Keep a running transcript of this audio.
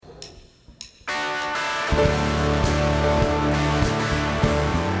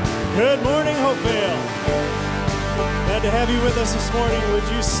Good morning, Hopevale. Glad to have you with us this morning. Would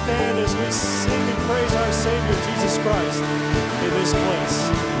you stand as we sing and praise our Savior, Jesus Christ, in this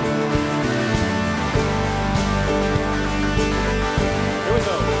place? Here we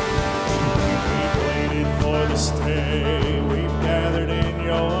go. We've waited for this day. We've gathered in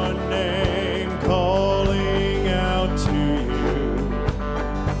your name, calling out to you.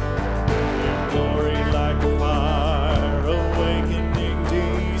 In glory like fire, awakening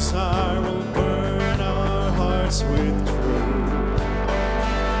desire will burn our hearts with truth.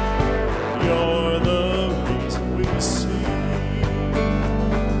 You're the reason we sing.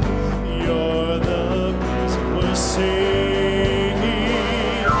 You're the reason we're singing.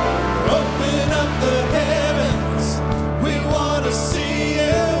 Open up the heavens, we want to see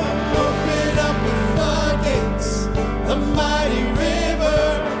you. Open up the floodgates, the mighty river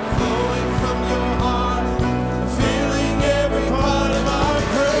flowing from your heart, filling every part of our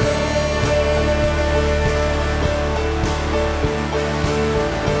praise.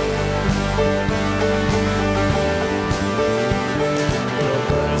 Your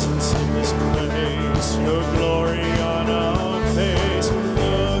presence in this place, your glory on our face, we're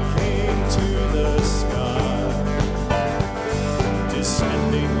looking to the sky,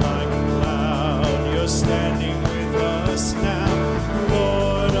 descending like a cloud. You're standing with us now,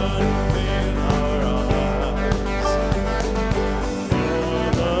 Lord, unveil our eyes.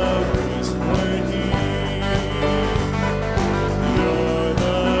 You're the reason we're here. You're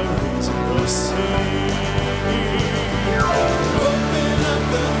the reason we're singing. Open up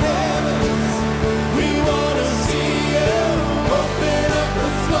the heavens, we want to see you. Open up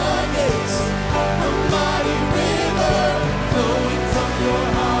the floodgates, a mighty river flowing from your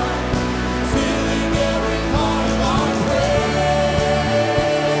heart, filling every part of our praise.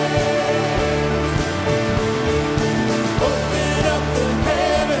 Open up the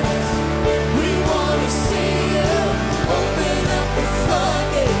heavens, we want to see you. Open up the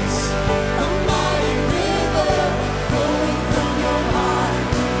floodgates, a mighty river flowing from your heart,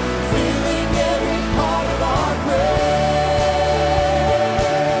 filling every part of our praise.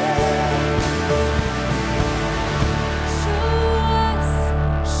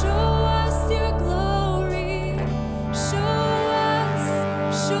 Show us your glory. Show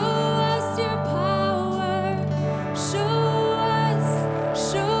us your power. Show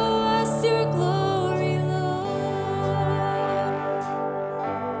us your glory, Lord.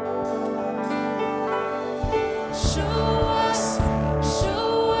 Show us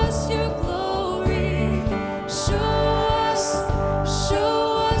your glory. Show us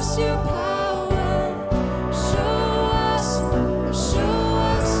your power. Show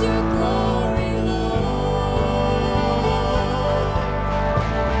us your glory,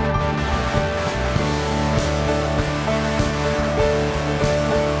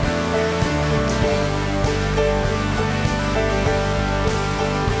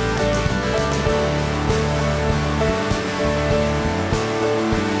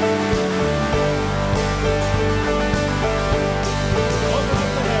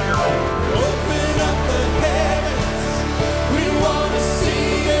 Open up the heavens, we want to see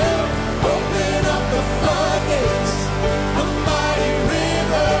you. Open up the floodgates, a mighty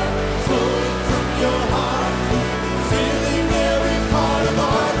river flowing from your heart, filling every part of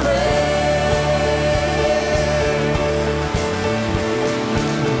our praise.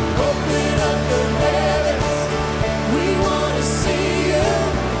 Open up the heavens, we want to see you.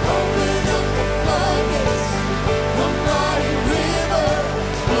 Open up the floodgates, a mighty river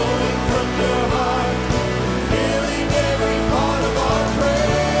flowing from your heart, filling every part of our praise.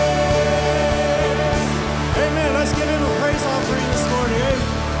 Amen. Let's give him a praise offering this morning. Amen.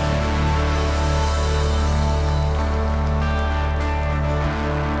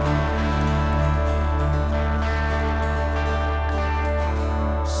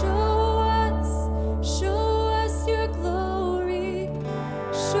 Show us your glory.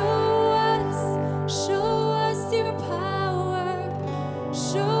 Show us your power.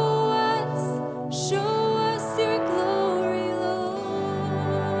 Show us your glory, Lord.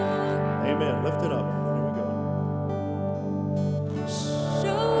 Amen. Lift it up. Here we go.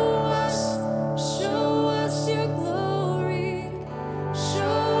 Show us your glory.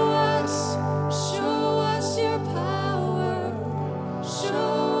 Show us your power.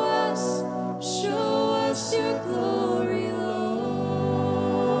 Show us your glory, Lord.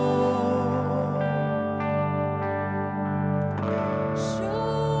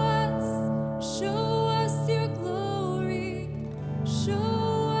 Show us your glory.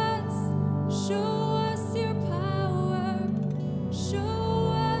 Show us your power.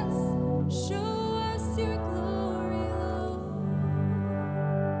 Show us your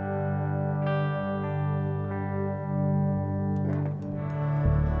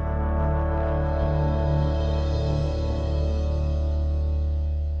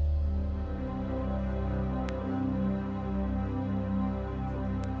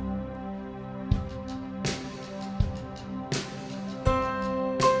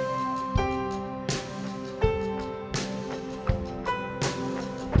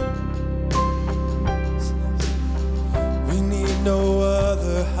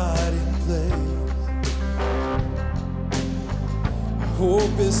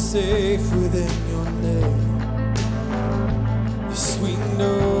hope is safe within your name. Yes, we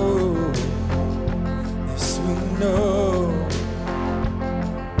know. Yes, we know.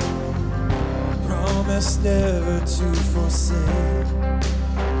 Promise never to forsake.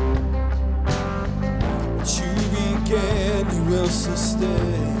 What you began, you will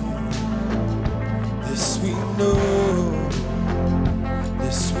sustain. This we know.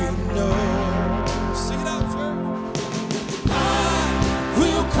 This we know. Sing it out, church. I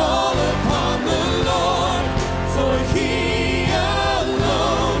will call upon the Lord, for He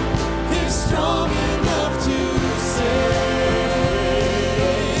alone is strong enough to save.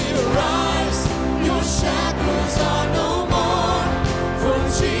 Arise, your shackles are no more, for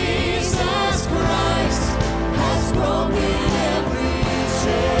Jesus Christ has broken every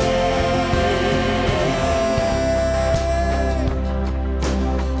chain.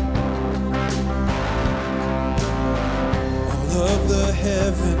 All of the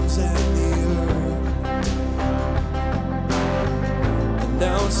heavens and the earth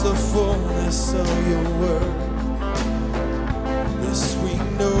announce the fullness of your word. This we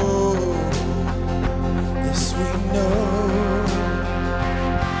know. This we know.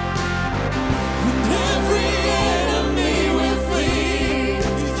 And every enemy will flee.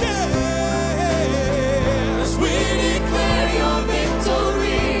 Yes, we declare your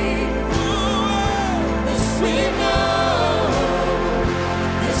victory. Yes, we know.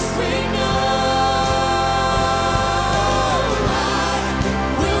 Yes, we know. I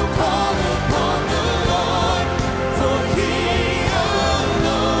will call upon the Lord, for He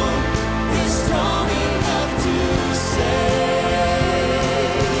alone is strong enough to save.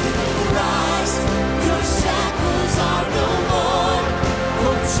 Rise, your shackles are no more,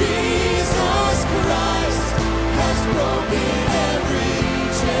 for Jesus Christ has broken every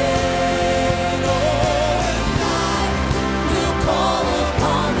chain. Oh, and I will call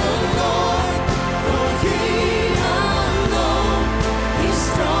upon the Lord, for He alone is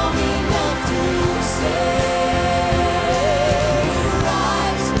strong enough to save.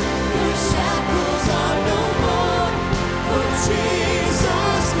 Rise, your shackles are no more, for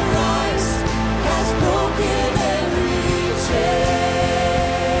Jesus Christ has broken every chain.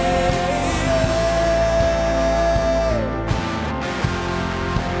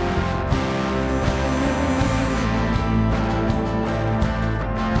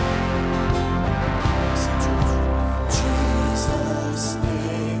 Jesus'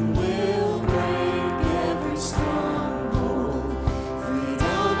 name will break every stronghold.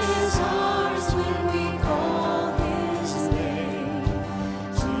 Freedom is ours when we call His name.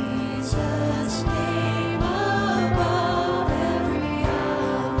 Jesus' name above every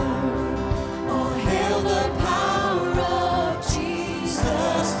other. All hail the power of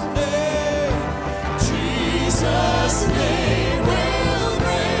Jesus' name. Jesus' name will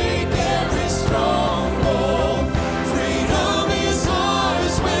break every stronghold. Freedom is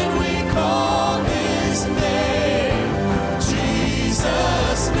ours when we call His name.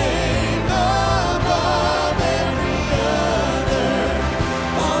 Jesus' name above every other.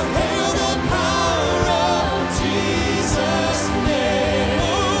 All hail the power of Jesus' name.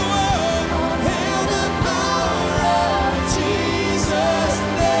 All hail the power of Jesus'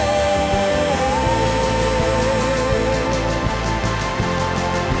 name.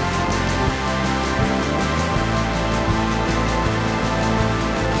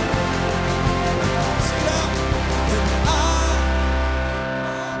 Sing it out.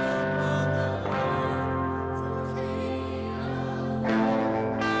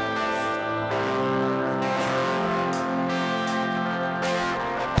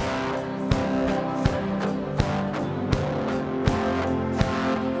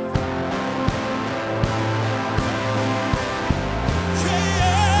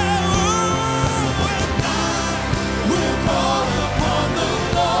 And I will call upon the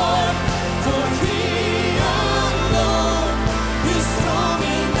Lord, for He alone is strong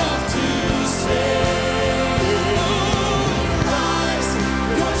enough to save. Rise,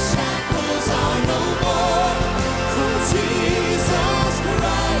 your shackles are no more, for Jesus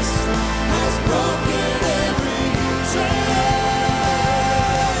Christ has broken every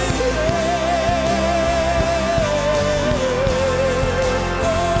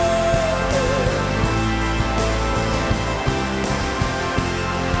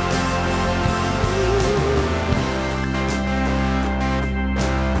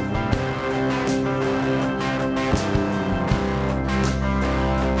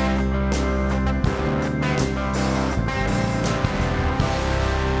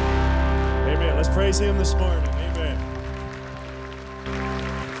Amen. Let's praise Him this morning. Amen.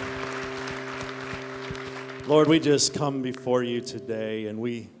 Lord, we just come before you today, and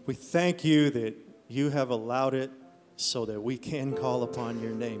we thank you that you have allowed it so that we can call upon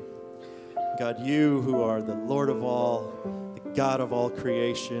your name. God, you who are the Lord of all, the God of all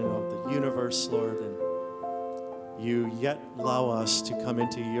creation, of the universe, Lord, and you yet allow us to come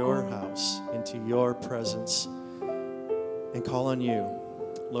into your house, into your presence, and call on you.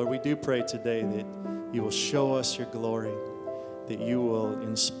 Lord, we do pray today that you will show us your glory, that you will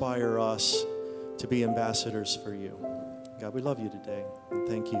inspire us to be ambassadors for you. God, we love you today. And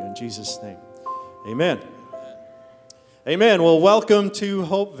thank you in Jesus' name. Amen. Amen. Well, welcome to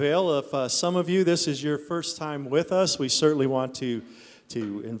Hopevale. If some of you, this is your first time with us, we certainly want to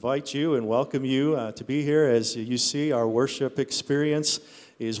invite you and welcome you to be here. As you see, our worship experience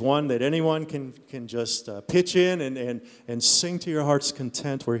is one that anyone can just pitch in and sing to your heart's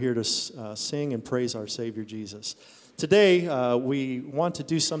content. We're here to sing and praise our Savior Jesus. Today, we want to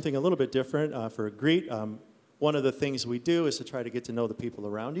do something a little bit different for a greet. One of the things we do is to try to get to know the people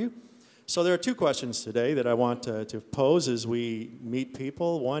around you. So there are two questions today that I want to pose as we meet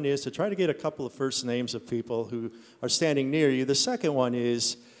people. One is to try to get a couple of first names of people who are standing near you. The second one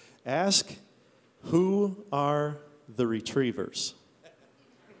is ask, who are the Retrievers?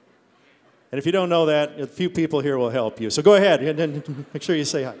 And if you don't know that, a few people here will help you. So go ahead and make sure you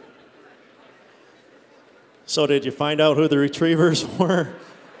say hi. So did you find out who the Retrievers were?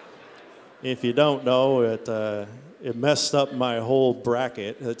 If you don't know, it messed up my whole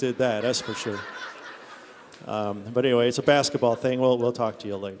bracket. It did that, that's for sure. But anyway, it's a basketball thing. We'll talk to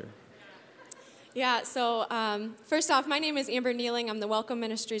you later. Yeah, so first off, my name is Amber Nealing. I'm the Welcome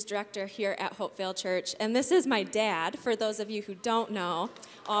Ministries Director here at Hopevale Church. And this is my dad, for those of you who don't know.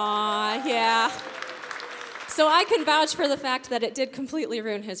 Aw, yeah. So I can vouch for the fact that it did completely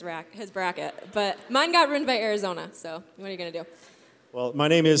ruin his bracket. But mine got ruined by Arizona, so what are you going to do? Well, my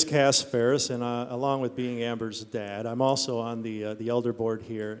name is Cass Ferris, and along with being Amber's dad, I'm also on the elder board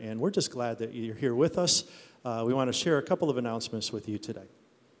here, and we're just glad that you're here with us. We want to share a couple of announcements with you today.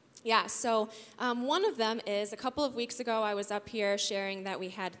 Yeah, so one of them is a couple of weeks ago I was up here sharing that we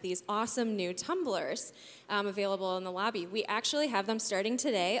had these awesome new tumblers available in the lobby. We actually have them starting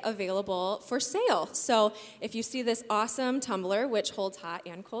today available for sale. So if you see this awesome tumbler, which holds hot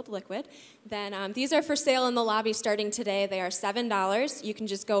and cold liquid, then these are for sale in the lobby starting today. They are $7. You can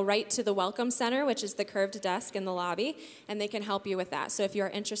just go right to the Welcome Center, which is the curved desk in the lobby, and they can help you with that. So if you're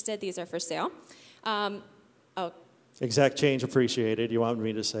interested, these are for sale. Exact change appreciated. You want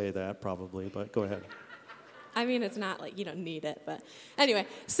me to say that probably, but go ahead. I mean, it's not like you don't need it, but anyway.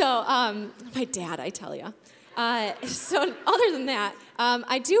 So my dad, I tell you. So other than that,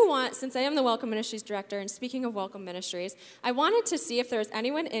 I do want, since I am the Welcome Ministries Director, and speaking of Welcome Ministries, I wanted to see if there's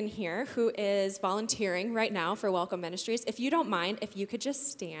anyone in here who is volunteering right now for Welcome Ministries. If you don't mind, if you could just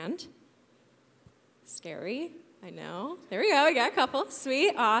stand. Scary, I know. There we go, we got a couple.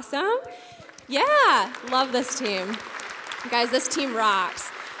 Sweet, awesome. Yeah, love this team. Guys, this team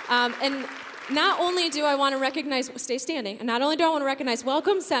rocks. And not only do I want to recognize, stay standing, and not only do I want to recognize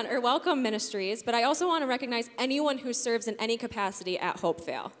Welcome Center, Welcome Ministries, but I also want to recognize anyone who serves in any capacity at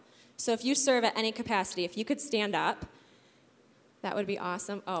Hopevale. So if you serve at any capacity, if you could stand up, that would be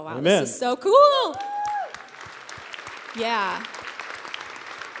awesome. Oh, wow, Amen. This is so cool. Yeah.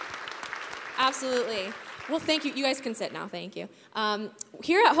 Absolutely. Well, thank you. You guys can sit now. Thank you.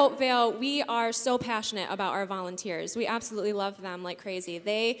 Here at Hopevale, we are so passionate about our volunteers. We absolutely love them like crazy.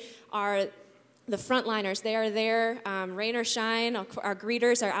 They are the frontliners. They are there, rain or shine. Our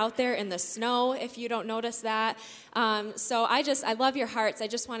greeters are out there in the snow, if you don't notice that. So I love your hearts. I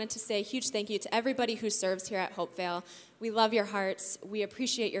just wanted to say a huge thank you to everybody who serves here at Hopevale. We love your hearts. We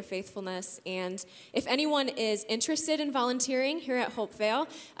appreciate your faithfulness. And if anyone is interested in volunteering here at Hopevale,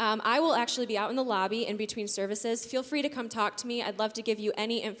 I will actually be out in the lobby in between services. Feel free to come talk to me. I'd love to give you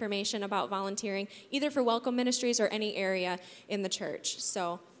any information about volunteering, either for Welcome Ministries or any area in the church.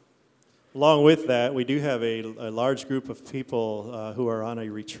 So, along with that, we do have a large group of people who are on a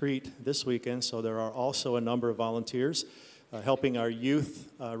retreat this weekend, so there are also a number of volunteers helping our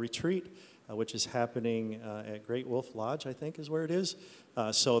youth retreat, which is happening at Great Wolf Lodge, I think is where it is.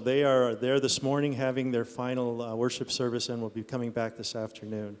 So they are there this morning having their final worship service and will be coming back this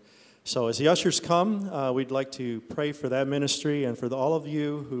afternoon. So as the ushers come, we'd like to pray for that ministry and for all of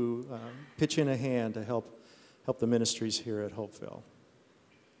you who pitch in a hand to help the ministries here at Hopevale.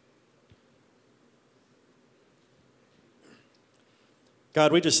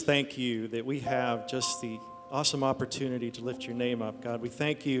 God, we just thank you that we have just the awesome opportunity to lift your name up. God, we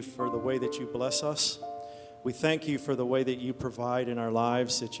thank you for the way that you bless us. We thank you for the way that you provide in our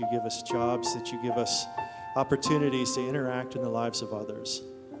lives, that you give us jobs, that you give us opportunities to interact in the lives of others.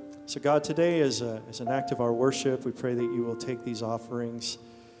 So God, today as an act of our worship, we pray that you will take these offerings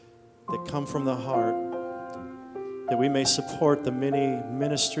that come from the heart, that we may support the many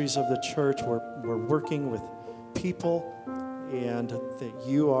ministries of the church. We're working with people, and that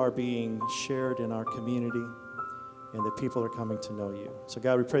you are being shared in our community, and that people are coming to know you. So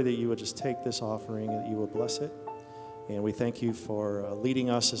God, we pray that you would just take this offering and that you will bless it. And we thank you for leading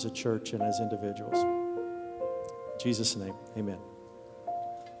us as a church and as individuals. In Jesus' name, amen.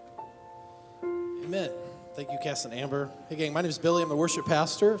 Amen. Thank you, Cass and Amber. Hey, gang, my name is Billy. I'm the worship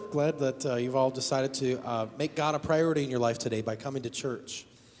pastor. Glad that you've all decided to make God a priority in your life today by coming to church.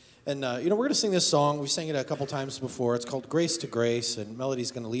 And, we're going to sing this song. We sang it a couple times before. It's called Grace to Grace, and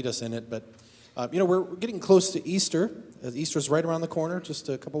Melody's going to lead us in it. But, we're getting close to Easter. Easter's right around the corner, just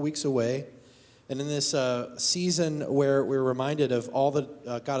a couple weeks away. And in this season where we're reminded of all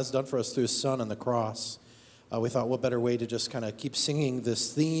that God has done for us through his Son on the cross, we thought, what better way to just kind of keep singing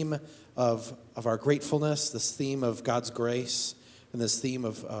this theme of our gratefulness, this theme of God's grace, and this theme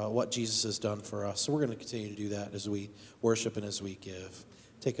of what Jesus has done for us. So we're going to continue to do that as we worship and as we give.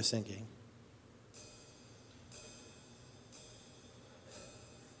 Take a singing.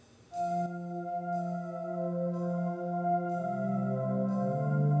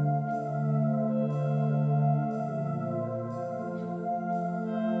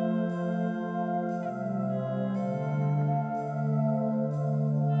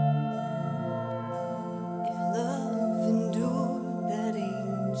 Love endured that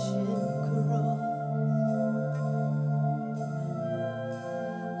ancient cross.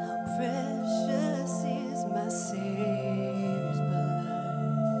 How precious is my Savior's blood.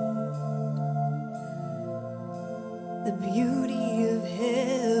 The beauty of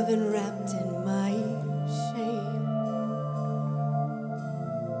heaven wrapped in my shame.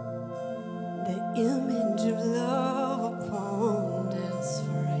 The image of love upon death's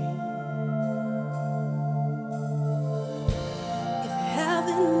frame. If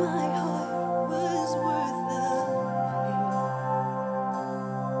having my heart was worth the pain,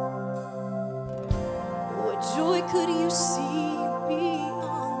 what joy could you see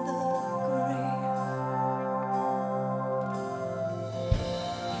beyond the grave?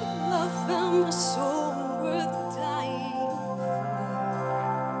 If love found my soul worth dying for,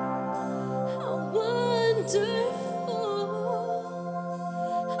 how wonderful,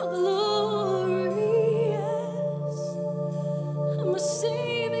 how glorious. I'm a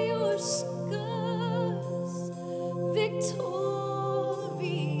Savior's scars, victorious.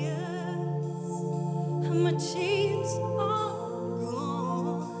 And my chains are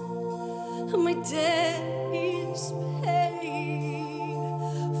gone, and my debt is paid.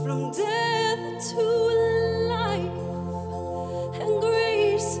 From death to life, and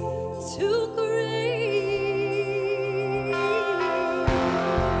grace to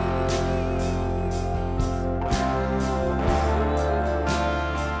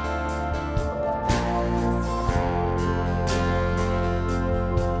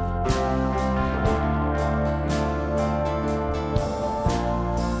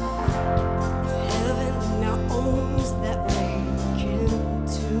Heaven now owns that vacant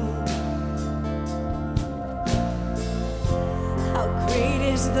tomb. How great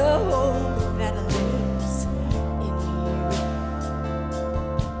is the hope that lives in you.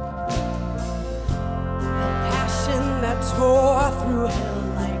 The passion that tore through hell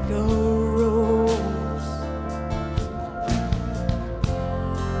like a rose.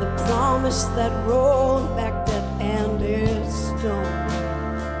 The promise that rolled back death and its stone.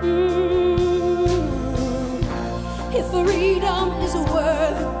 If freedom is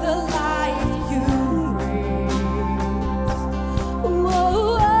worth the life you raised,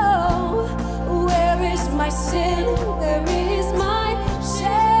 whoa, where is my sin? Where is my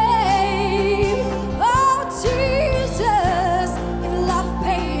shame? Oh, Jesus, if love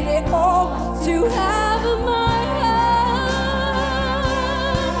paid it all to have my heart,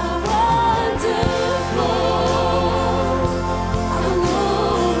 wonderful,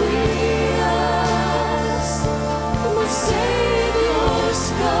 glorious, my Savior's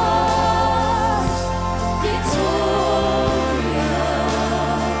scars.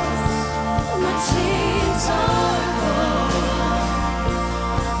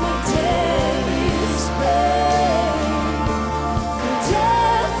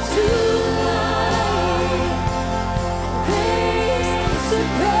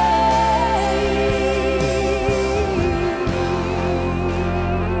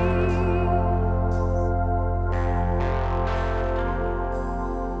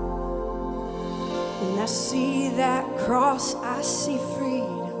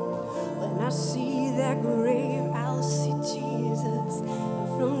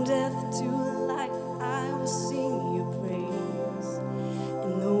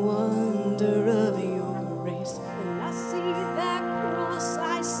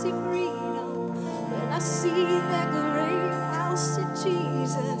 see freedom. When I see that grave, I'll see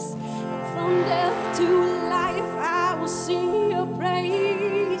Jesus. And from death to life, I will sing your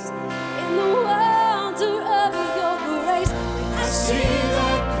praise. In the wonder of your grace, when I see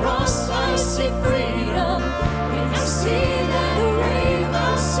that cross, I see freedom. When I see that grave,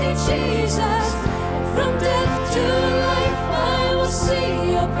 I'll see Jesus. And from death to life, I will sing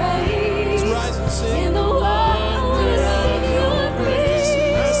your praise. Rise and sing. In the wonder of your grace,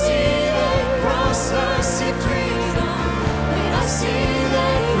 I see that cross, I see freedom. When I see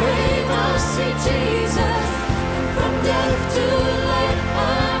that grave, I see Jesus. And from death to life,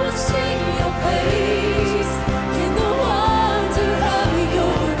 I will sing your praise. In the wonder of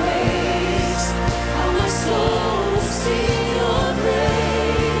your grace, how my soul will sing your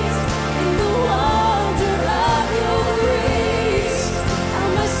praise. In the wonder of your grace, how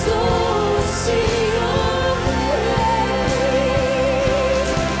my soul will sing your praise.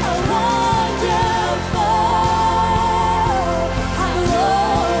 How wonderful, how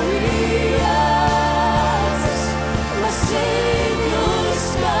glorious, my Savior's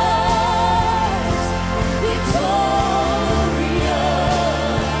scars, victorious.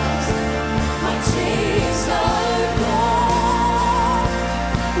 My chains are gone,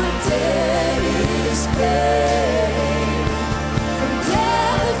 my debt is paid. From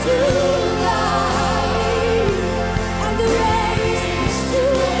death to life, and the race to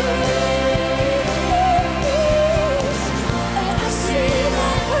grace. And I see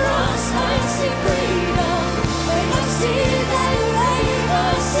that cross, I see freedom. When I see that grave, I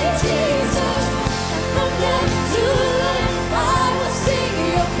see Jesus. And from death to life, I will sing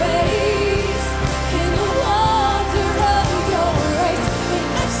your praise. In the wonder of your grace, when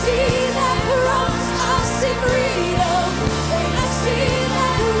I see that cross, I see freedom. When I see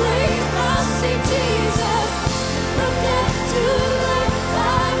that grave, I see Jesus. From death to life,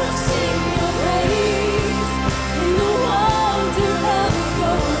 I will sing your praise. In the wonder of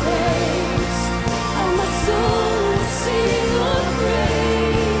your grace, how my soul will sing your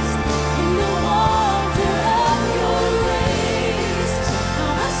praise. In the wonder of your grace,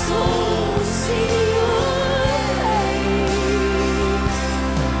 how my soul will sing your praise.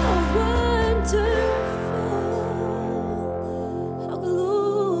 How wonderful, how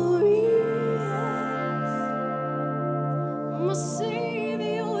glorious, my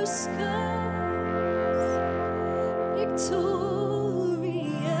Savior's scars, victorious.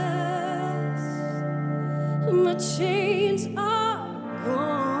 My chains are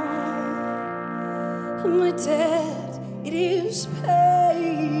gone, my debt it is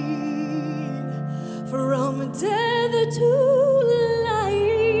paid. From death to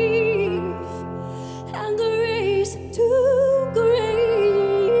life, and grace to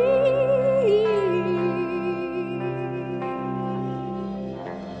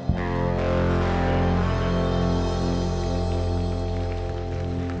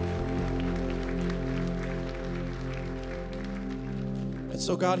And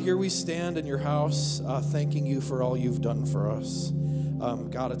so, God, here we stand in your house, thanking you for all you've done for us.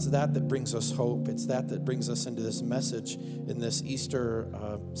 God, it's that brings us hope. It's that brings us into this message in this Easter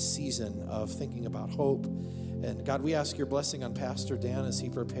season of thinking about hope. And God, we ask your blessing on Pastor Dan as he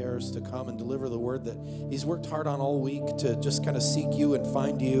prepares to come and deliver the word that he's worked hard on all week to just kind of seek you and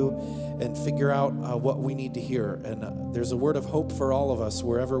find you and figure out what we need to hear. And there's a word of hope for all of us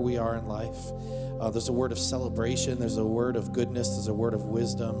wherever we are in life. There's a word of celebration. There's a word of goodness. There's a word of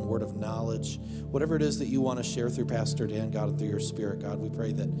wisdom, a word of knowledge. Whatever it is that you want to share through Pastor Dan, God, and through your Spirit, God, we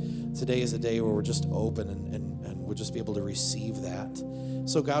pray that today is a day where we're just open and we'll just be able to receive that.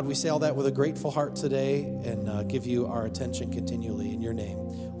 So, God, we say all that with a grateful heart today and give you our attention continually. In your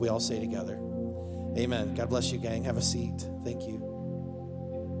name, we all say together, amen. God bless you, gang. Have a seat. Thank you.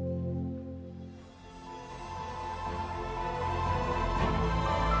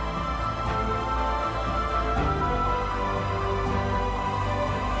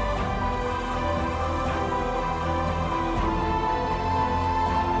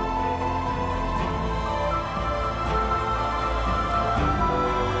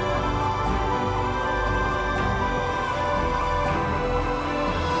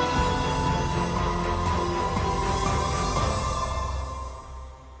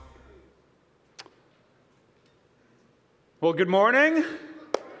 Well, good morning.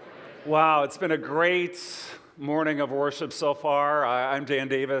 Wow, it's been a great morning of worship so far. I'm Dan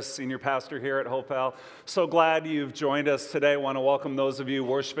Davis, senior pastor here at Hopevale. So glad you've joined us today. I want to welcome those of you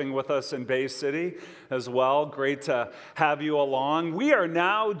worshiping with us in Bay City as well. Great to have you along. We are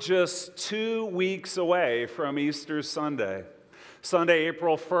now just 2 weeks away from Easter Sunday. Sunday,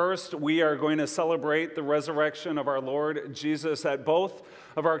 April 1st, we are going to celebrate the resurrection of our Lord Jesus at both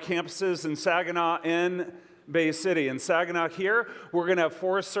of our campuses in Saginaw and Bay City. In Saginaw here, we're going to have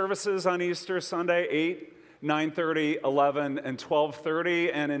 4 services on Easter Sunday, 8, 9:30, 11, and 12:30.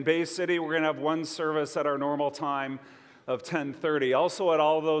 And in Bay City, we're going to have 1 service at our normal time of 10:30. Also at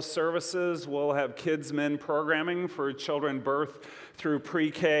all those services, we'll have Kids Men programming for children birth through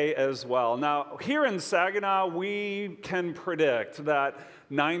pre-K as well. Now, here in Saginaw, we can predict that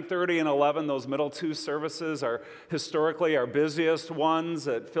 9:30 and 11, those middle 2 services, are historically our busiest ones.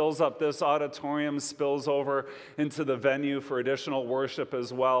 It fills up this auditorium, spills over into the venue for additional worship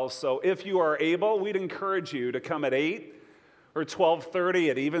as well. So if you are able, we'd encourage you to come at 8 or 12:30.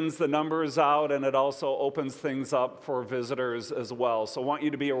 It evens the numbers out, and it also opens things up for visitors as well. So I want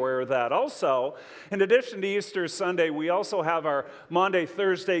you to be aware of that. Also, in addition to Easter Sunday, we also have our Maundy,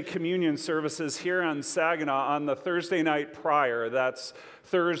 Thursday communion services here on Saginaw on the Thursday night prior. That's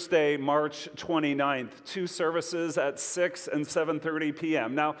Thursday, March 29th. 2 services at 6 and 7:30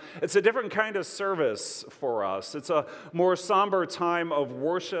 p.m. Now, it's a different kind of service for us. It's a more somber time of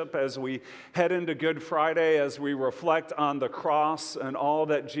worship as we head into Good Friday, as we reflect on the cross and all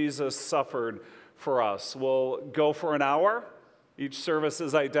that Jesus suffered for us. We'll go for an hour. Each service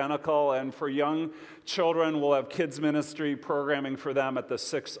is identical, and for young children, we'll have kids ministry programming for them at the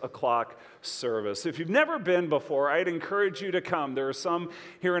 6 o'clock service. If you've never been before, I'd encourage you to come. There are some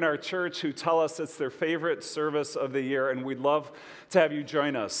here in our church who tell us it's their favorite service of the year, and we'd love to have you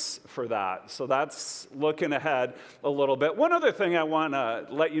join us for that. So that's looking ahead a little bit. One other thing I want to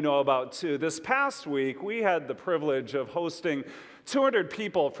let you know about, too. This past week, we had the privilege of hosting 200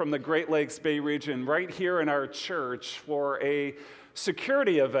 people from the Great Lakes Bay region right here in our church for a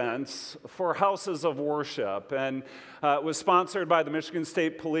security event for houses of worship. And it was sponsored by the Michigan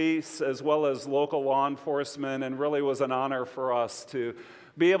State Police as well as local law enforcement, and really was an honor for us to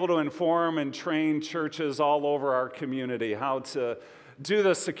be able to inform and train churches all over our community how to do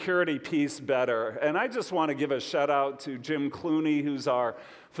the security piece better. And I just want to give a shout out to Jim Clooney, who's our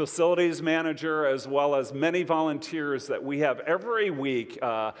facilities manager, as well as many volunteers that we have every week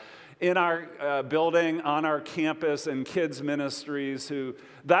in our building, on our campus, and kids ministries who,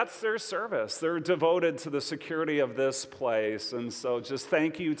 that's their service. They're devoted to the security of this place. And so just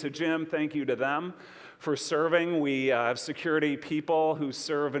thank you to Jim, thank you to them for serving. We have security people who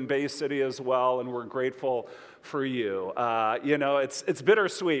serve in Bay City as well, and we're grateful for you. You know, it's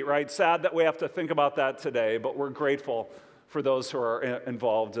bittersweet, right? Sad that we have to think about that today, but we're grateful for those who are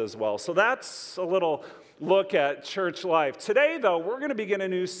involved as well. So that's a little look at church life. Today, though, we're going to begin a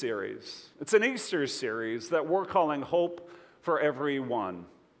new series. It's an Easter series that we're calling Hope for Everyone.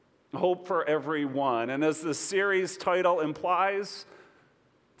 Hope for Everyone. And as the series title implies,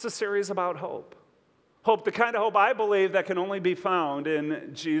 it's a series about hope. Hope, the kind of hope I believe that can only be found in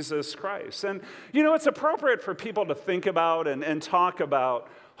Jesus Christ. And, you know, it's appropriate for people to think about and talk about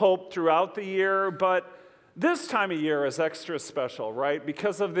hope throughout the year, but this time of year is extra special, right?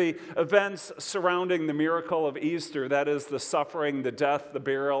 Because of the events surrounding the miracle of Easter, that is the suffering, the death, the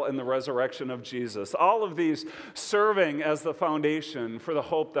burial, and the resurrection of Jesus. All of these serving as the foundation for the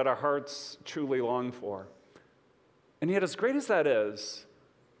hope that our hearts truly long for. And yet, as great as that is,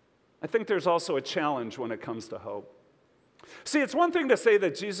 I think there's also a challenge when it comes to hope. See, it's one thing to say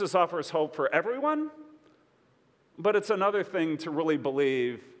that Jesus offers hope for everyone, but it's another thing to really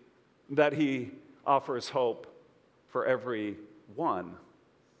believe that he offers hope for everyone.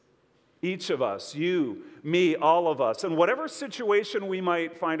 Each of us, you, me, all of us, in whatever situation we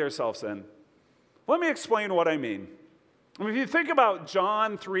might find ourselves in. Let me explain what I mean. If you think about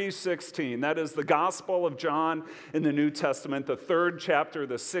John 3:16, that is the Gospel of John in the New Testament, the 3rd chapter,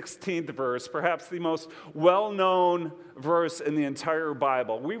 the 16th verse, perhaps the most well-known verse in the entire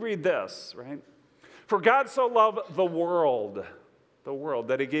Bible. We read this, right? For God so loved the world,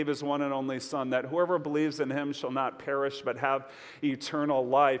 that he gave his one and only Son, that whoever believes in him shall not perish but have eternal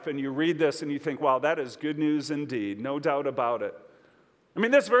life. And you read this and you think, wow, that is good news indeed, no doubt about it. I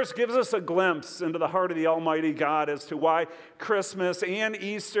mean, this verse gives us a glimpse into the heart of the Almighty God as to why Christmas and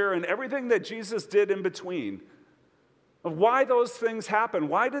Easter and everything that Jesus did in between, of why those things happen.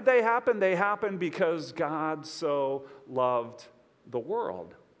 Why did they happen? They happened because God so loved the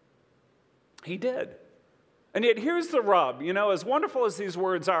world. He did. And yet here's the rub. You know, as wonderful as these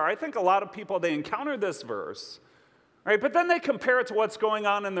words are, I think a lot of people, they encounter this verse, right? But then they compare it to what's going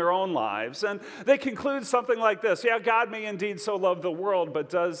on in their own lives, and they conclude something like this. Yeah, God may indeed so love the world, but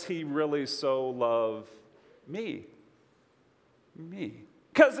does he really so love me? Me.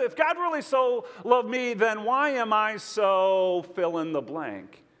 Because if God really so loved me, then why am I so fill in the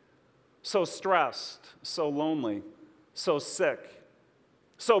blank? So stressed, so lonely, so sick,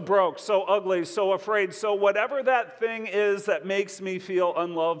 so broke, so ugly, so afraid, so whatever that thing is that makes me feel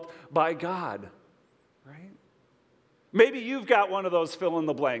unloved by God, right? Maybe you've got one of those fill in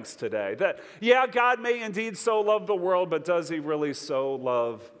the blanks today. That, yeah, God may indeed so love the world, but does he really so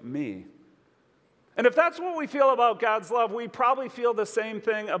love me? And if that's what we feel about God's love, we probably feel the same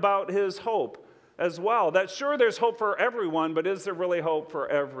thing about his hope as well. That sure, there's hope for everyone, but is there really hope for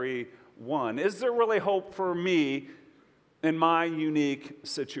everyone? Is there really hope for me in my unique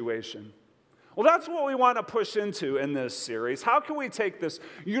situation? Well, that's what we want to push into in this series. How can we take this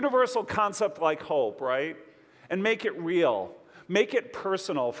universal concept like hope, right, and make it real, make it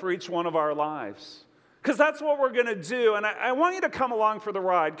personal for each one of our lives? Because that's what we're going to do. And I want you to come along for the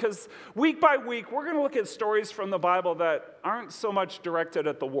ride, because week by week, we're going to look at stories from the Bible that aren't so much directed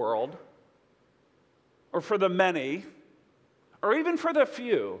at the world, or for the many, or even for the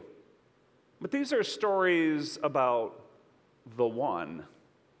few. But these are stories about the one.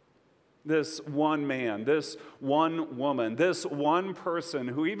 This one man, this one woman, this one person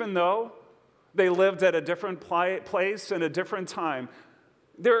who, even though they lived at a different place in a different time,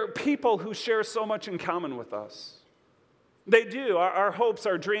 there are people who share so much in common with us. They do. Our hopes,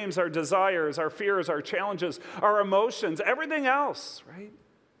 our dreams, our desires, our fears, our challenges, our emotions, everything else, right?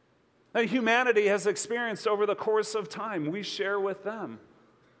 That humanity has experienced over the course of time, we share with them.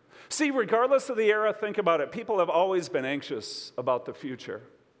 See, regardless of the era, think about it. People have always been anxious about the future.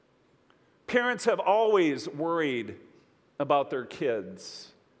 Parents have always worried about their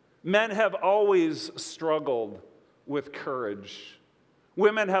kids. Men have always struggled with courage.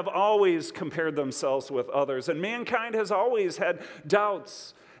 Women have always compared themselves with others. And mankind has always had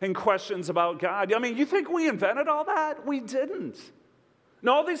doubts and questions about God. I mean, you think we invented all that? We didn't.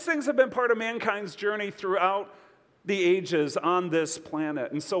 No, all these things have been part of mankind's journey throughout the ages on this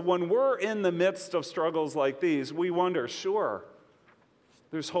planet. And so when we're in the midst of struggles like these, we wonder, sure,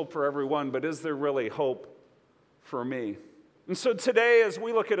 there's hope for everyone, but is there really hope for me? And so today, as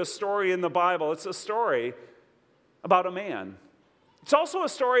we look at a story in the Bible, it's a story about a man. It's also a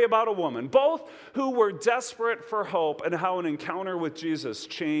story about a woman, both who were desperate for hope and how an encounter with Jesus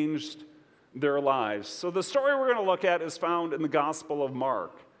changed their lives. So the story we're going to look at is found in the Gospel of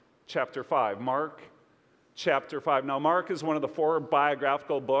Mark, chapter 5. Mark chapter 5. Now, Mark is one of the 4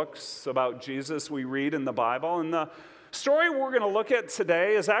 biographical books about Jesus we read in the Bible. And the story we're going to look at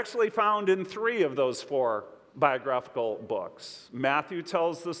today is actually found in 3 of those 4 biographical books. Matthew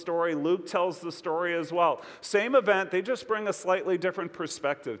tells the story. Luke tells the story as well. Same event, they just bring a slightly different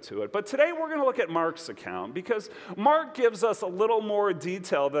perspective to it. But today we're going to look at Mark's account, because Mark gives us a little more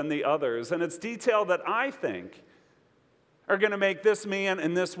detail than the others. And it's detail that I think are going to make this man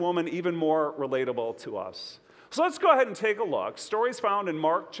and this woman even more relatable to us. So let's go ahead and take a look. Stories found in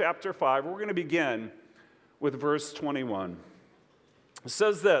Mark chapter 5. We're going to begin with verse 21. It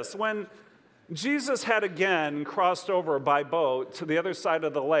says this: when Jesus had again crossed over by boat to the other side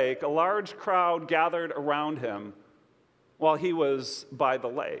of the lake, a large crowd gathered around him while he was by the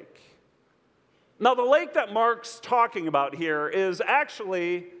lake. Now, the lake that Mark's talking about here is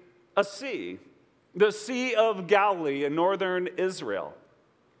actually a sea. The Sea of Galilee in northern Israel.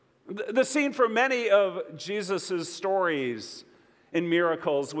 The scene for many of Jesus' stories and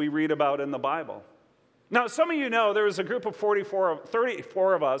miracles we read about in the Bible. Now, some of you know there was a group of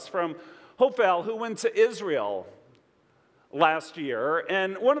 34 of us from Hopevale who went to Israel last year,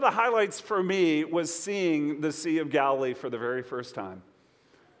 and one of the highlights for me was seeing the Sea of Galilee for the very first time.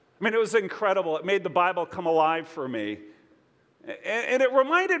 I mean, it was incredible. It made the Bible come alive for me. And it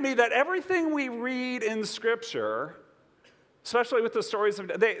reminded me that everything we read in Scripture, especially with the stories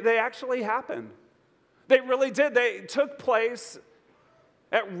of, they actually happened. They really did. They took place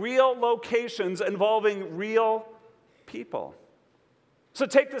at real locations involving real people. So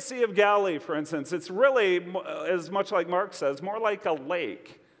take the Sea of Galilee, for instance. It's really, as much like Mark says, more like a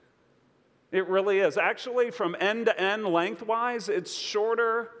lake. It really is. Actually, from end to end, lengthwise, it's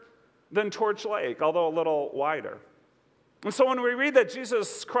shorter than Torch Lake, although a little wider. And so when we read that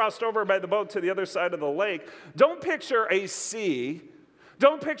Jesus crossed over by the boat to the other side of the lake, don't picture a sea.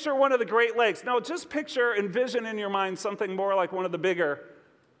 Don't picture one of the Great Lakes. No, just picture, envision in your mind something more like one of the bigger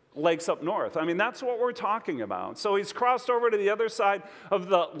lakes up north. I mean, that's what we're talking about. So he's crossed over to the other side of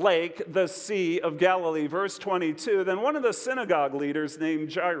the lake, the Sea of Galilee. Verse 22, then one of the synagogue leaders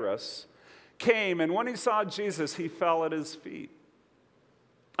named Jairus came, and when he saw Jesus, he fell at his feet.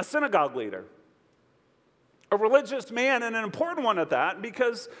 A synagogue leader. A religious man, and an important one at that,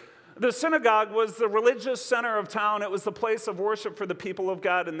 because the synagogue was the religious center of town. It was the place of worship for the people of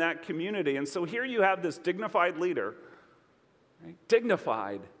God in that community. And so here you have this dignified leader, right?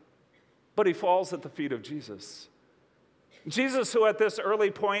 Dignified, but he falls at the feet of Jesus. Jesus, who at this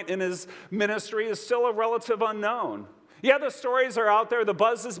early point in his ministry is still a relative unknown. Yeah, the stories are out there, the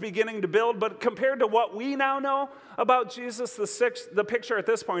buzz is beginning to build, but compared to what we now know about Jesus, the picture at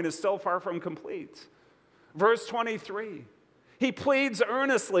this point is still far from complete. Verse 23, he pleads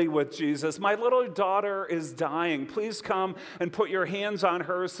earnestly with Jesus, "My little daughter is dying. Please come and put your hands on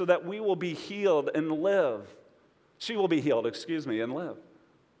her so that we will be healed and live." She will be healed, and live.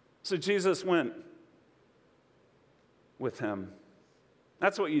 So Jesus went with him.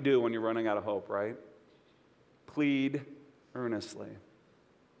 That's what you do when you're running out of hope, right? Plead earnestly.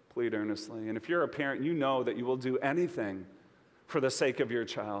 Plead earnestly. And if you're a parent, you know that you will do anything for the sake of your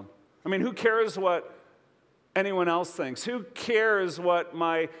child. I mean, who cares what anyone else thinks? Who cares what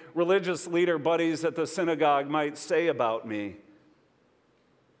my religious leader buddies at the synagogue might say about me?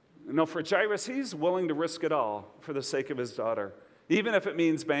 No, for Jairus, he's willing to risk it all for the sake of his daughter, even if it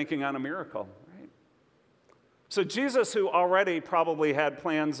means banking on a miracle, right? So Jesus, who already probably had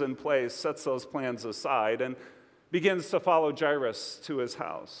plans in place, sets those plans aside and begins to follow Jairus to his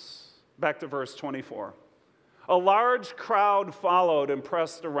house. Back to verse 24. A large crowd followed and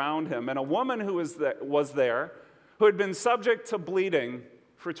pressed around him, and a woman who was there who had been subject to bleeding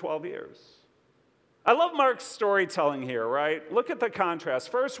for 12 years. I love Mark's storytelling here, right? Look at the contrast.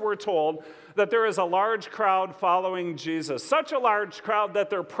 First, we're told that there is a large crowd following Jesus, such a large crowd that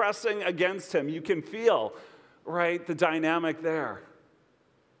they're pressing against him. You can feel, right, the dynamic there.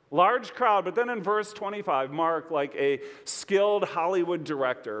 Large crowd, but then in verse 25, Mark, like a skilled Hollywood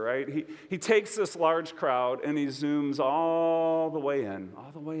director, right? He takes this large crowd and he zooms all the way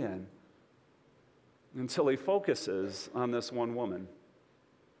in, until he focuses on this one woman.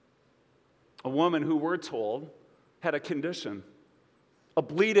 A woman who, we're told, had a condition, a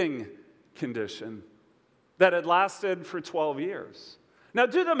bleeding condition that had lasted for 12 years. Now,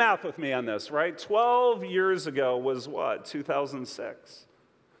 do the math with me on this, right? 12 years ago was what? 2006.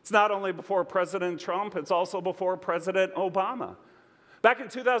 It's not only before President Trump, it's also before President Obama. Back in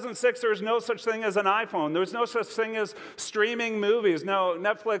 2006, there was no such thing as an iPhone. There was no such thing as streaming movies. No,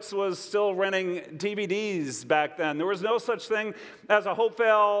 Netflix was still renting DVDs back then. There was no such thing as a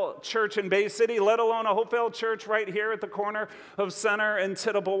Hopevale church in Bay City, let alone a Hopevale church right here at the corner of Center and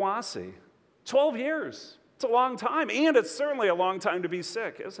Tittabawassee. 12 years. It's a long time, and it's certainly a long time to be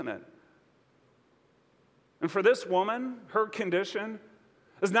sick, isn't it? And for this woman, her condition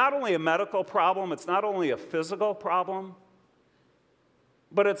is not only a medical problem, it's not only a physical problem,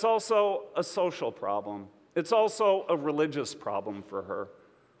 but it's also a social problem. It's also a religious problem for her.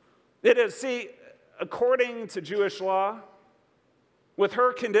 It is, see, according to Jewish law, with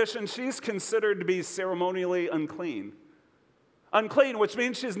her condition, she's considered to be ceremonially unclean. Unclean, which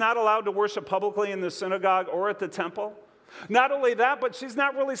means she's not allowed to worship publicly in the synagogue or at the temple. Not only that, but she's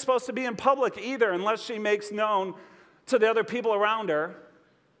not really supposed to be in public either unless she makes known to the other people around her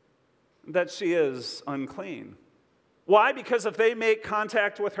that she is unclean. Why? Because if they make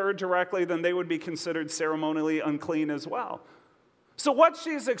contact with her directly, then they would be considered ceremonially unclean as well. So what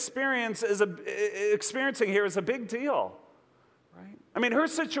she's experiencing here is a big deal, right? I mean, her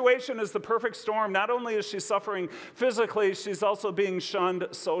situation is the perfect storm. Not only is she suffering physically, she's also being shunned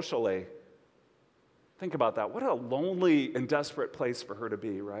socially. Think about that. What a lonely and desperate place for her to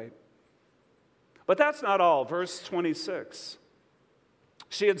be, right? But that's not all. Verse 26.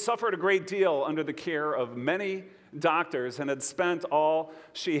 She had suffered a great deal under the care of many doctors and had spent all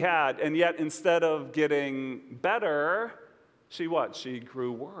she had, and yet instead of getting better, she what? She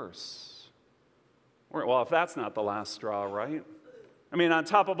grew worse. Well, if that's not the last straw, right? I mean, on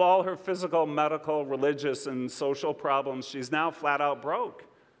top of all her physical, medical, religious, and social problems, she's now flat out broke.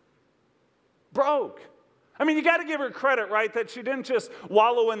 Broke. I mean, you got to give her credit, right, that she didn't just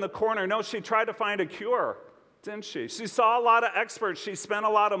wallow in the corner. No, she tried to find a cure. Didn't she? She saw a lot of experts. She spent a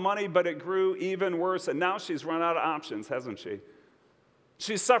lot of money, but it grew even worse. And now she's run out of options, hasn't she?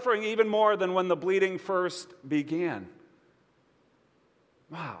 She's suffering even more than when the bleeding first began.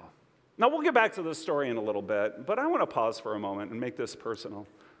 Wow. Now, we'll get back to this story in a little bit, but I want to pause for a moment and make this personal.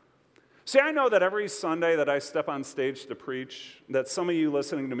 See, I know that every Sunday that I step on stage to preach, that some of you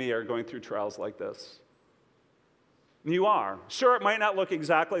listening to me are going through trials like this. You are. Sure, it might not look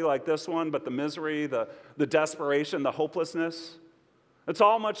exactly like this one, but the misery, the desperation, the hopelessness, it's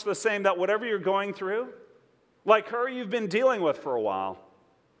all much the same, that whatever you're going through, like her, you've been dealing with for a while.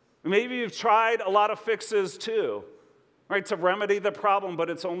 Maybe you've tried a lot of fixes too, right, to remedy the problem, but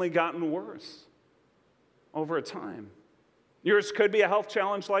it's only gotten worse over time. Yours could be a health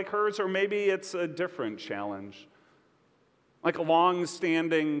challenge like hers, or maybe it's a different challenge, like a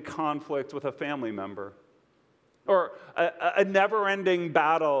long-standing conflict with a family member, or a never-ending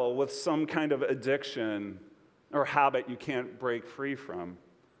battle with some kind of addiction, or habit you can't break free from.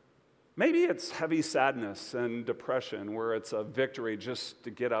 Maybe it's heavy sadness and depression where it's a victory just to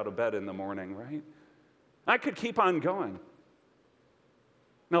get out of bed in the morning, right? I could keep on going.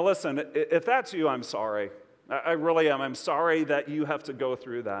 Now listen, if that's you, I'm sorry. I really am. I'm sorry that you have to go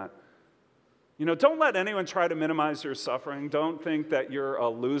through that. Don't let anyone try to minimize your suffering. Don't think that you're a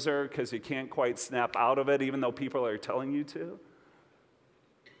loser because you can't quite snap out of it, even though people are telling you to.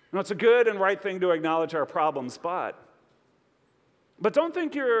 It's a good and right thing to acknowledge our problems, but don't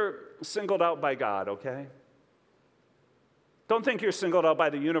think you're singled out by God, okay? Don't think you're singled out by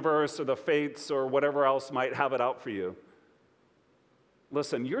the universe or the fates or whatever else might have it out for you.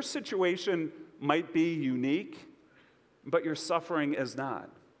 Listen, your situation might be unique, but your suffering is not.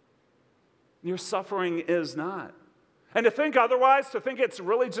 Your suffering is not. And to think otherwise, to think it's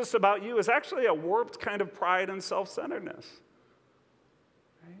really just about you, is actually a warped kind of pride and self-centeredness.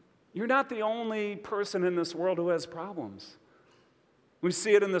 Right? You're not the only person in this world who has problems. We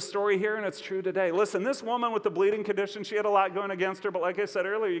see it in the story here, and it's true today. Listen, this woman with the bleeding condition, she had a lot going against her, but like I said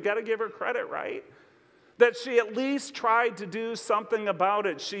earlier, you got to give her credit, right? That she at least tried to do something about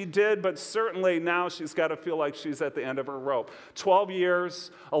it. She did, but certainly now she's got to feel like she's at the end of her rope. 12 years,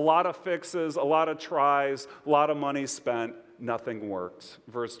 a lot of fixes, a lot of tries, a lot of money spent, nothing worked.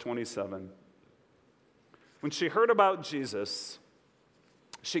 Verse 27. When she heard about Jesus,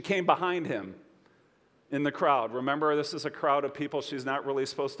 she came behind him in the crowd. Remember, this is a crowd of people she's not really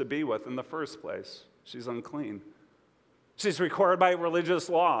supposed to be with in the first place. She's unclean. She's required by religious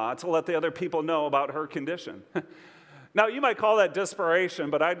law to let the other people know about her condition. Now, you might call that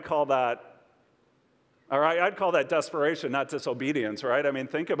desperation, but I'd call that desperation, not disobedience, right? I mean,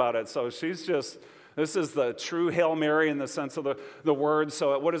 think about it. So this is the true Hail Mary in the sense of the word.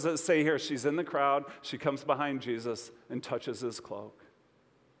 So what does it say here? She's in the crowd. She comes behind Jesus and touches his cloak.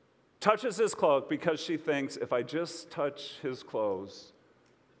 Touches his cloak because she thinks, if I just touch his clothes,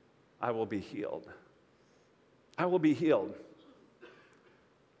 I will be healed. I will be healed.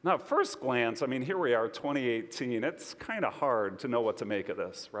 Now, at first glance, here we are, 2018. It's kind of hard to know what to make of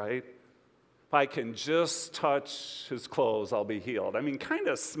this, right? If I can just touch his clothes, I'll be healed. Kind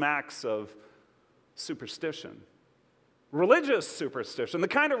of smacks of superstition. Religious superstition. The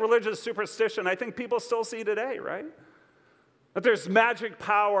kind of religious superstition I think people still see today, right? That there's magic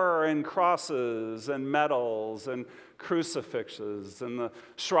power in crosses and medals and crucifixes and the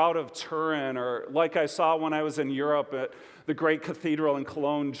Shroud of Turin, or like I saw when I was in Europe at the great cathedral in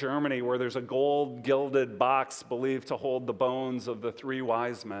Cologne, Germany, where there's a gold gilded box believed to hold the bones of the 3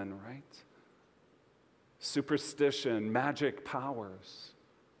 wise men, right? Superstition, magic powers.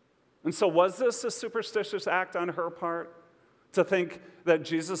 And so was this a superstitious act on her part to think that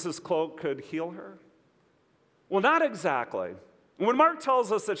Jesus' cloak could heal her? Well, not exactly. When Mark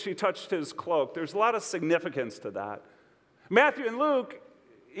tells us that she touched his cloak, there's a lot of significance to that. Matthew and Luke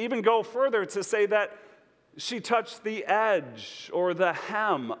even go further to say that she touched the edge or the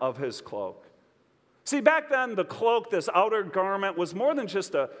hem of his cloak. See, back then, the cloak, this outer garment, was more than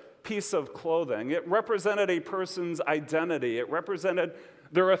just a piece of clothing. It represented a person's identity. It represented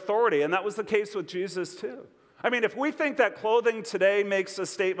their authority, and that was the case with Jesus too. If we think that clothing today makes a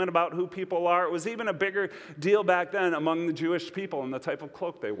statement about who people are, it was even a bigger deal back then among the Jewish people and the type of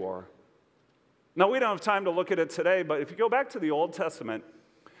cloak they wore. Now, we don't have time to look at it today, but if you go back to the Old Testament,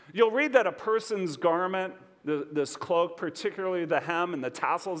 you'll read that a person's garment, this cloak, particularly the hem and the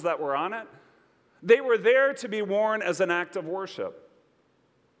tassels that were on it, they were there to be worn as an act of worship.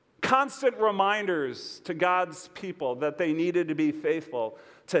 Constant reminders to God's people that they needed to be faithful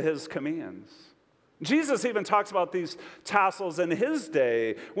to his commands. Jesus even talks about these tassels in his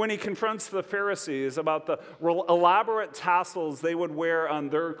day when he confronts the Pharisees about the elaborate tassels they would wear on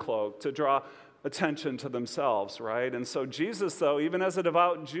their cloak to draw attention to themselves, right? And so Jesus, though, even as a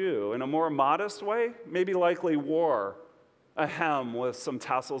devout Jew, in a more modest way, maybe likely wore a hem with some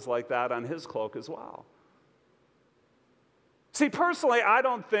tassels like that on his cloak as well. See, personally, I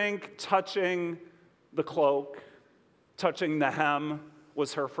don't think touching the cloak, touching the hem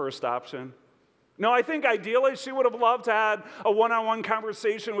was her first option. No, I think ideally she would have loved to have a one-on-one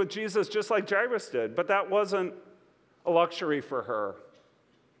conversation with Jesus just like Jairus did, but that wasn't a luxury for her.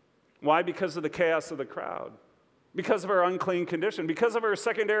 Why? Because of the chaos of the crowd, because of her unclean condition, because of her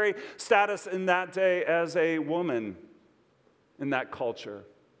secondary status in that day as a woman in that culture.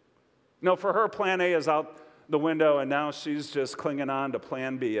 No, for her, plan A is out the window, and now she's just clinging on to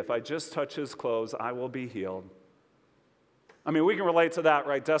plan B. If I just touch his clothes, I will be healed. We can relate to that,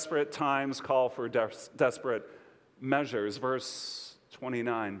 right? Desperate times call for desperate measures. Verse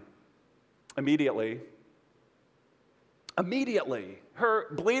 29. Immediately, Immediately, her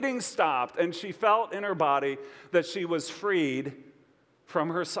bleeding stopped, and she felt in her body that she was freed from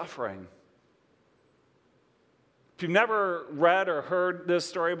her suffering. If you've never read or heard this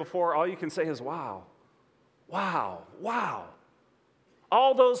story before, all you can say is, wow, wow, wow.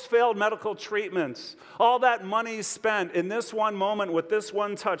 All those failed medical treatments, all that money spent in this one moment with this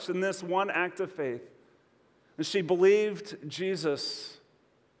one touch, in this one act of faith. And she believed Jesus.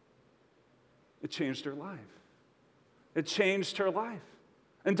 It changed her life. It changed her life.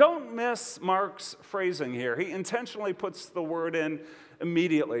 And don't miss Mark's phrasing here. He intentionally puts the word in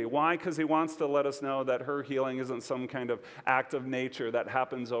immediately. Why? Because he wants to let us know that her healing isn't some kind of act of nature that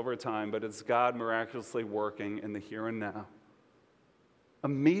happens over time, but it's God miraculously working in the here and now.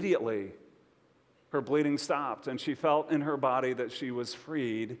 Immediately, her bleeding stopped, and she felt in her body that she was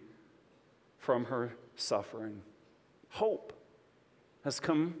freed from her suffering. Hope has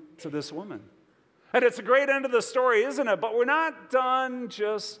come to this woman. And it's a great end of the story, isn't it? But we're not done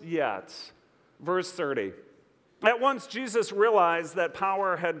just yet. Verse 30. At once, Jesus realized that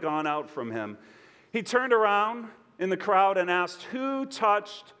power had gone out from him. He turned around in the crowd and asked, "Who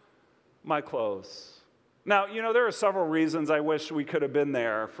touched my clothes?" Now, there are several reasons I wish we could have been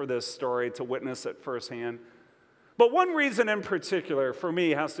there for this story to witness it firsthand. But one reason in particular for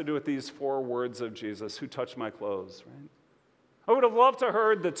me has to do with these 4 words of Jesus, "Who touched my clothes?" Right? I would have loved to have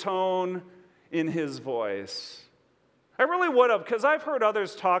heard the tone in his voice. I really would have, because I've heard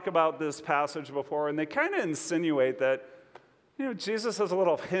others talk about this passage before, and they kind of insinuate that, Jesus has a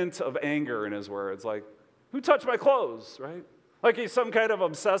little hint of anger in his words, like, "Who touched my clothes?" Right? Like he's some kind of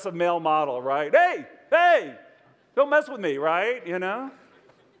obsessive male model, right? Hey, don't mess with me, right?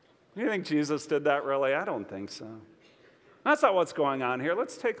 You think Jesus did that really? I don't think so. That's not what's going on here.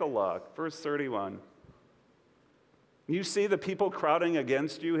 Let's take a look. Verse 31. "You see the people crowding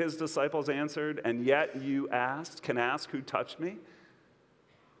against you," his disciples answered, "and yet you can ask, 'Who touched me?'"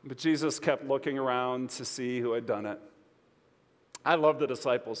 But Jesus kept looking around to see who had done it. I love the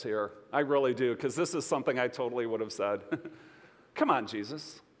disciples here. I really do, because this is something I totally would have said. Come on,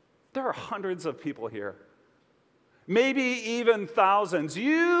 Jesus. There are hundreds of people here. Maybe even thousands.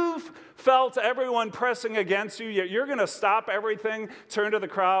 You've felt everyone pressing against you, yet you're going to stop everything, turn to the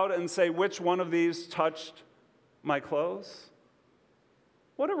crowd, and say, "Which one of these touched my clothes?"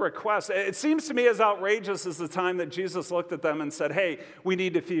 What a request. It seems to me as outrageous as the time that Jesus looked at them and said, "Hey, we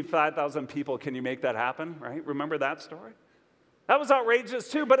need to feed 5,000 people. Can you make that happen?" Right? Remember that story? That was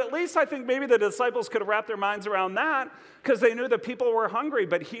outrageous too, but at least I think maybe the disciples could have wrapped their minds around that because they knew that people were hungry.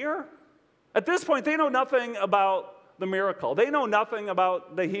 But here, at this point, they know nothing about the miracle. They know nothing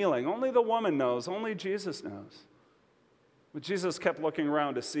about the healing. Only the woman knows. Only Jesus knows. But Jesus kept looking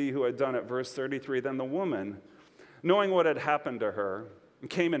around to see who had done it. Verse 33, "Then the woman, knowing what had happened to her,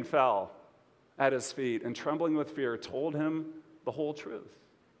 came and fell at his feet, and trembling with fear, told him the whole truth.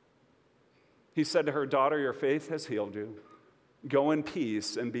 He said to her, 'Daughter, your faith has healed you. Go in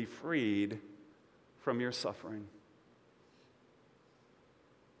peace and be freed from your suffering.'"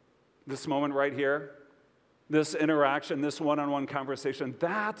 This moment right here, this interaction, this one-on-one conversation,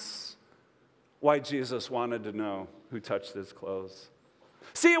 that's why Jesus wanted to know who touched his clothes.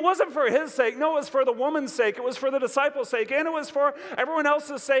 See, it wasn't for his sake. No, it was for the woman's sake. It was for the disciples' sake. And it was for everyone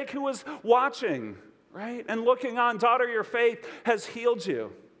else's sake who was watching, right? And looking on. "Daughter, your faith has healed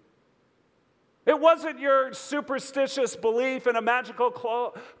you." It wasn't your superstitious belief in a magical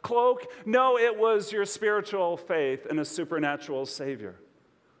cloak. No, it was your spiritual faith in a supernatural Savior.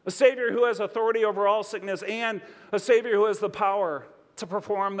 A Savior who has authority over all sickness and a Savior who has the power to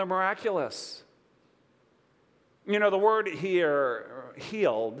perform the miraculous. The word here,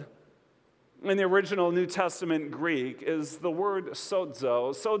 healed, in the original New Testament Greek is the word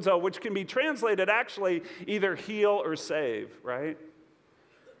sozo. Sozo, which can be translated actually either heal or save, right?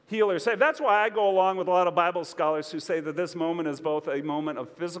 Heal or save. That's why I go along with a lot of Bible scholars who say that this moment is both a moment of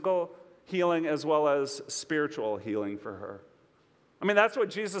physical healing as well as spiritual healing for her. I mean, that's what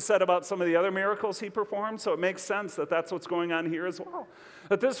Jesus said about some of the other miracles he performed, so it makes sense that that's what's going on here as well.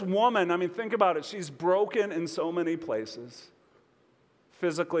 That this woman, think about it, she's broken in so many places.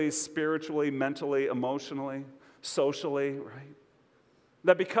 Physically, spiritually, mentally, emotionally, socially, right?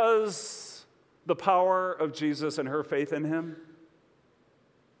 That because the power of Jesus and her faith in him,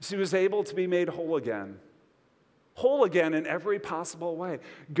 she was able to be made whole again. Whole again in every possible way.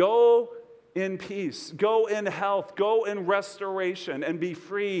 Go in peace, go in health, go in restoration, and be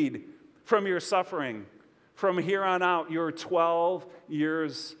freed from your suffering. From here on out, your 12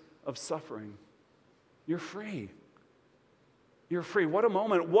 years of suffering. You're free. You're free. What a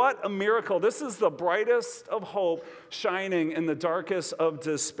moment. What a miracle. This is the brightest of hope shining in the darkest of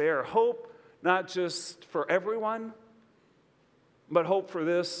despair. Hope not just for everyone, but hope for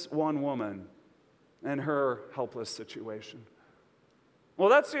this one woman and her helpless situation. Well,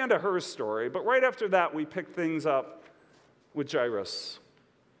 that's the end of her story, but right after that, we pick things up with Jairus.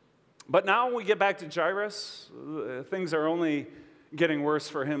 But now when we get back to Jairus, things are only getting worse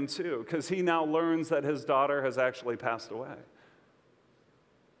for him too, because he now learns that his daughter has actually passed away.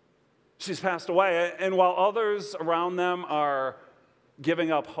 She's passed away, and while others around them are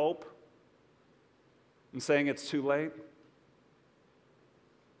giving up hope and saying it's too late,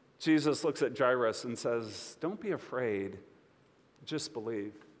 Jesus looks at Jairus and says, "Don't be afraid, just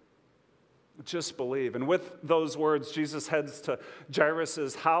believe. Just believe." And with those words, Jesus heads to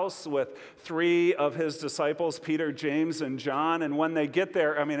Jairus' house with 3 of his disciples, Peter, James, and John. And when they get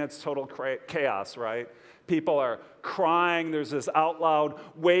there, I mean, it's total chaos, right? People are crying. There's this out loud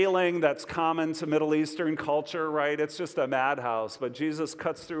wailing that's common to Middle Eastern culture, right? It's just a madhouse. But Jesus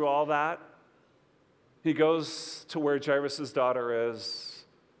cuts through all that. He goes to where Jairus' daughter is.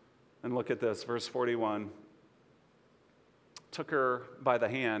 And look at this, verse 41. Took her by the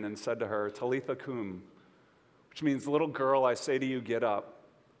hand and said to her, "Talitha cum," which means, "Little girl, I say to you, get up."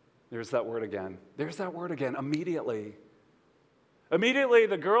 There's that word again. There's that word again, immediately. Immediately,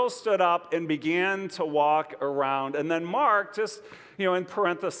 the girl stood up and began to walk around. And then Mark, just, in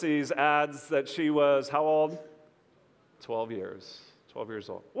parentheses, adds that she was how old? 12 years. 12 years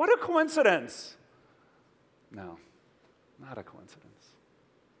old. What a coincidence. No, not a coincidence.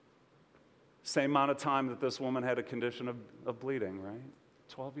 Same amount of time that this woman had a condition of bleeding, right?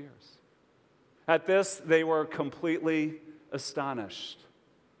 12 years. At this, they were completely astonished.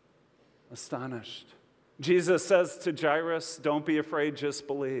 Astonished. Jesus says to Jairus, "Don't be afraid, just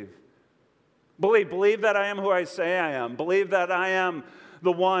believe. Believe that I am who I say I am. Believe that I am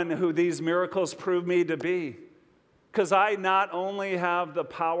the one who these miracles prove me to be. Because I not only have the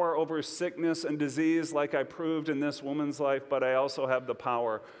power over sickness and disease like I proved in this woman's life, but I also have the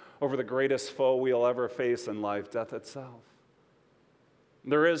power over the greatest foe we'll ever face in life, death itself."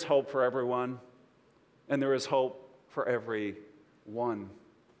 There is hope for everyone, and there is hope for everyone.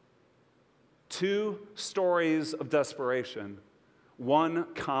 2 stories of desperation,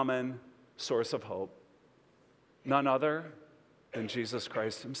 1 common source of hope, none other than Jesus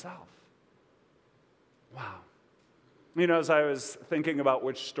Christ himself. Wow. As I was thinking about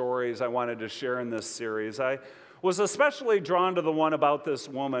which stories I wanted to share in this series, I was especially drawn to the one about this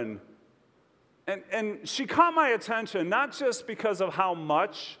woman. And she caught my attention, not just because of how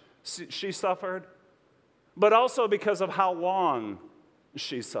much she suffered, but also because of how long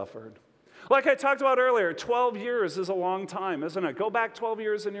she suffered. Like I talked about earlier, 12 years is a long time, isn't it? Go back 12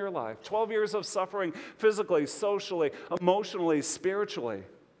 years in your life. 12 years of suffering physically, socially, emotionally, spiritually.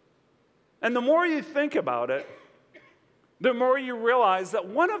 And the more you think about it, the more you realize that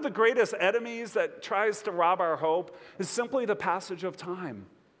one of the greatest enemies that tries to rob our hope is simply the passage of time.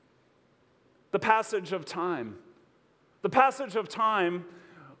 The passage of time. The passage of time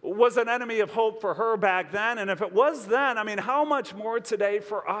was an enemy of hope for her back then, and if it was then, how much more today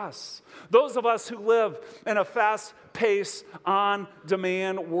for us? Those of us who live in a fast-paced,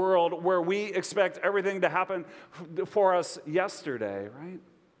 on-demand world where we expect everything to happen for us yesterday, right?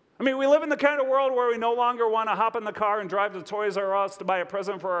 We live in the kind of world where we no longer want to hop in the car and drive to Toys R Us to buy a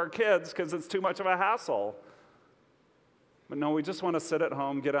present for our kids because it's too much of a hassle. But no, we just want to sit at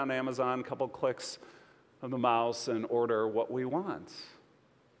home, get on Amazon, a couple clicks of the mouse, and order what we want.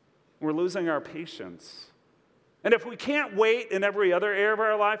 We're losing our patience. And if we can't wait in every other area of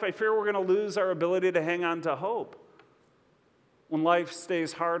our life, I fear we're going to lose our ability to hang on to hope when life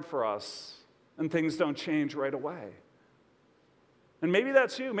stays hard for us and things don't change right away. And maybe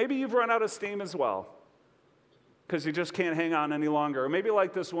that's you. Maybe you've run out of steam as well because you just can't hang on any longer. Or maybe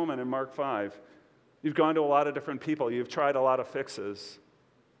like this woman in Mark 5, you've gone to a lot of different people. You've tried a lot of fixes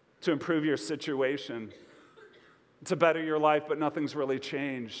to improve your situation, to better your life, but nothing's really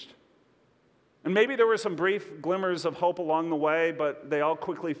changed. And maybe there were some brief glimmers of hope along the way, but they all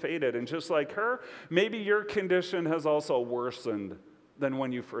quickly faded. And just like her, maybe your condition has also worsened than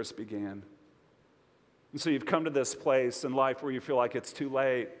when you first began. And so you've come to this place in life where you feel like it's too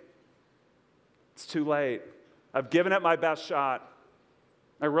late. It's too late. I've given it my best shot.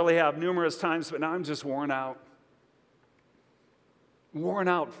 I really have numerous times, but now I'm just worn out. Worn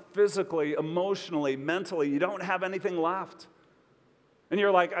out physically, emotionally, mentally. You don't have anything left. And you're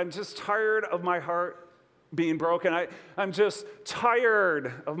like, I'm just tired of my heart being broken. I'm just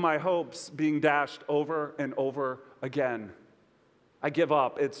tired of my hopes being dashed over and over again. I give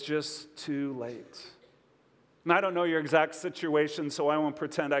up. It's just too late. And I don't know your exact situation, so I won't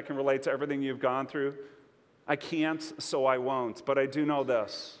pretend I can relate to everything you've gone through. I can't, so I won't. But I do know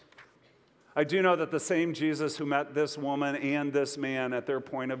this. I do know that the same Jesus who met this woman and this man at their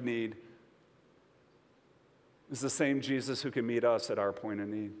point of need is the same Jesus who can meet us at our point of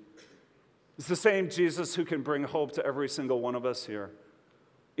need. It's the same Jesus who can bring hope to every single one of us here,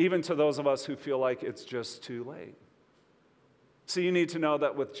 even to those of us who feel like it's just too late. So you need to know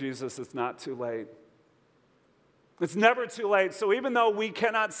that with Jesus, it's not too late. It's never too late. So even though we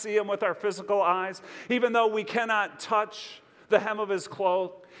cannot see him with our physical eyes, even though we cannot touch the hem of his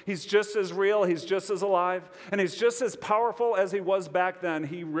cloak, he's just as real, he's just as alive, and he's just as powerful as he was back then.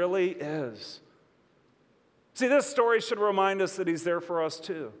 He really is. See, this story should remind us that he's there for us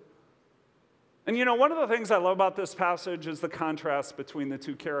too. And you know, one of the things I love about this passage is the contrast between the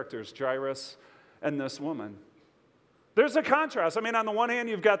two characters, Jairus and this woman. There's a contrast. I mean, on the one hand,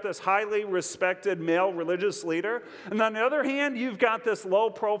 you've got this highly respected male religious leader, and on the other hand, you've got this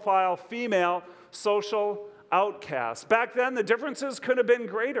low-profile female social outcast. Back then, the differences could have been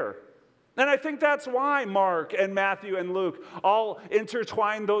greater. And I think that's why Mark and Matthew and Luke all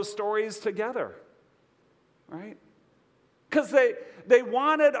intertwined those stories together, right? Because they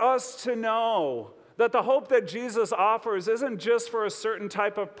wanted us to know that the hope that Jesus offers isn't just for a certain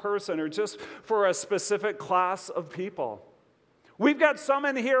type of person or just for a specific class of people. We've got some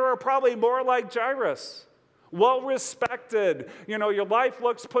in here who are probably more like Jairus, well-respected. You know, your life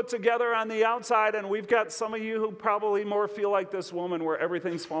looks put together on the outside, and we've got some of you who probably more feel like this woman where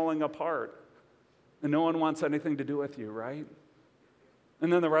everything's falling apart and no one wants anything to do with you, right?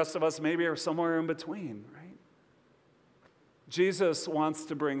 And then the rest of us maybe are somewhere in between, right? Jesus wants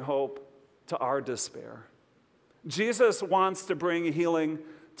to bring hope to our despair. Jesus wants to bring healing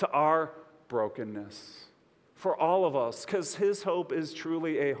to our brokenness for all of us, because his hope is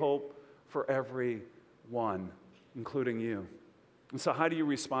truly a hope for everyone, including you. And so how do you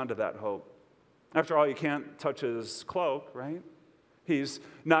respond to that hope? After all, you can't touch his cloak, right? He's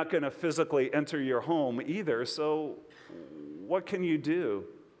not going to physically enter your home either, so what can you do?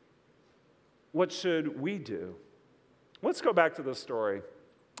 What should we do? Let's go back to the story.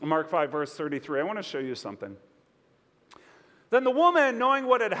 Mark 5, verse 33. I want to show you something. Then the woman, knowing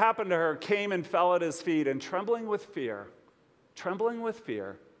what had happened to her, came and fell at his feet, and trembling with fear,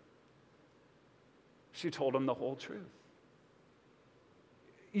 she told him the whole truth.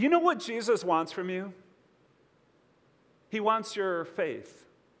 You know what Jesus wants from you? He wants your faith.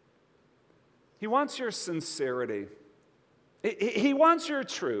 He wants your sincerity. He wants your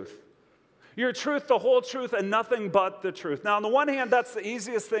truth. Your truth, the whole truth, and nothing but the truth. Now, on the one hand, that's the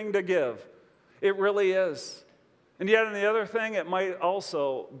easiest thing to give. It really is. And yet, on the other thing, it might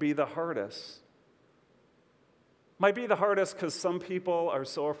also be the hardest. Might be the hardest because some people are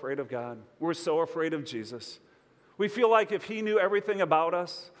so afraid of God. We're so afraid of Jesus. We feel like if he knew everything about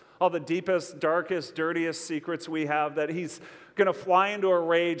us, all the deepest, darkest, dirtiest secrets we have, that he's going to fly into a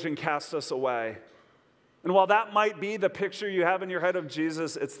rage and cast us away. And while that might be the picture you have in your head of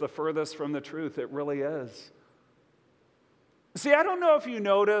Jesus, it's the furthest from the truth. It really is. See, I don't know if you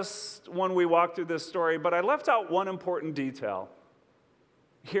noticed when we walked through this story, but I left out one important detail.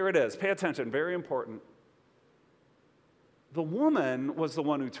 Here it is. Pay attention. Very important. The woman was the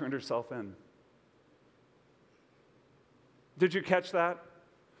one who turned herself in. Did you catch that?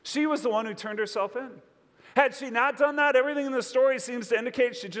 She was the one who turned herself in. Had she not done that, everything in the story seems to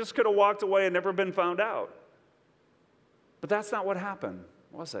indicate she just could have walked away and never been found out. But that's not what happened,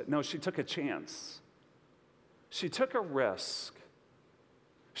 was it? No, she took a chance. She took a risk.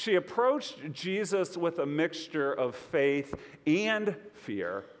 She approached Jesus with a mixture of faith and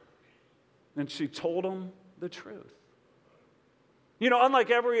fear, and she told him the truth. You know, unlike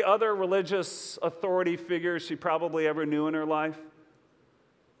every other religious authority figure she probably ever knew in her life,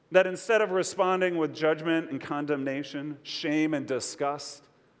 that instead of responding with judgment and condemnation, shame and disgust,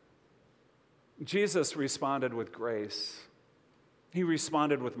 Jesus responded with grace. He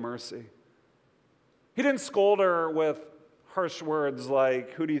responded with mercy. He didn't scold her with harsh words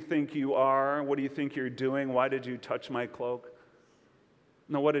like, "Who do you think you are? What do you think you're doing? Why did you touch my cloak?"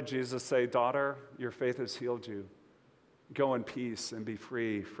 No, what did Jesus say? "Daughter, your faith has healed you. Go in peace and be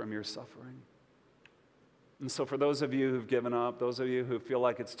free from your suffering." And so for those of you who've given up, those of you who feel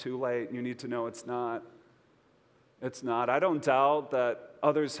like it's too late, you need to know it's not. It's not. I don't doubt that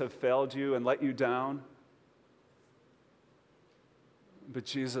others have failed you and let you down. But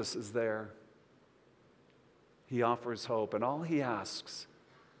Jesus is there. He offers hope. And all he asks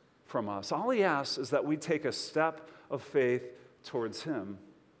from us, all he asks is that we take a step of faith towards him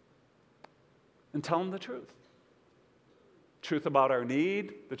and tell him the truth. Truth about our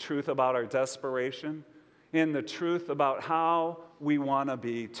need, the truth about our desperation, and the truth about how we want to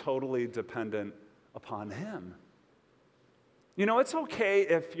be totally dependent upon him. You know, it's okay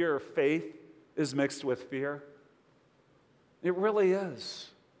if your faith is mixed with fear. It really is.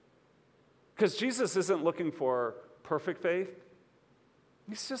 Because Jesus isn't looking for perfect faith.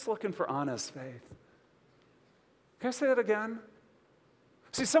 He's just looking for honest faith. Can I say that again?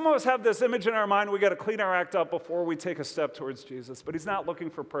 See, some of us have this image in our mind, we got to clean our act up before we take a step towards Jesus. But he's not looking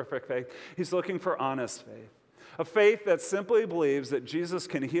for perfect faith. He's looking for honest faith. A faith that simply believes that Jesus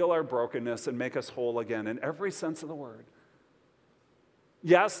can heal our brokenness and make us whole again in every sense of the word.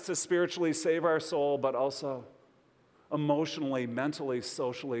 Yes, to spiritually save our soul, but also emotionally, mentally,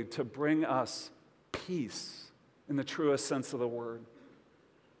 socially, to bring us peace in the truest sense of the word.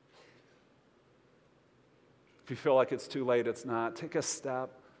 If you feel like it's too late, it's not. Take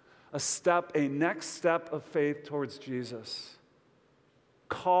a next step of faith towards Jesus.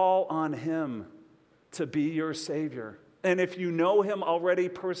 Call on him to be your Savior. And if you know him already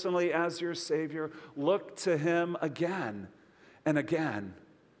personally as your Savior, look to him again and again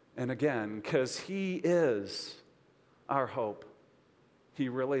and again, because he is our hope. He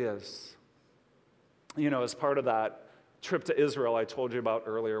really is. You know, as part of that trip to Israel I told you about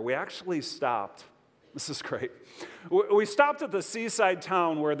earlier, we actually stopped. This is great. We stopped at the seaside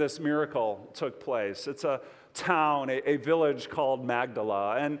town where this miracle took place. It's a town, a village called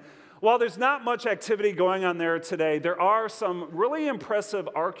Magdala. And while there's not much activity going on there today, there are some really impressive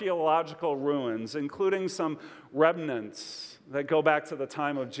archaeological ruins, including some remnants that go back to the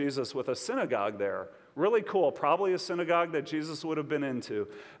time of Jesus with a synagogue there. Really cool. Probably a synagogue that Jesus would have been into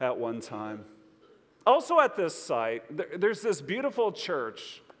at one time. Also at this site, there's this beautiful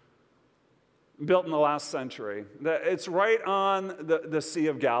church built in the last century. It's right on the Sea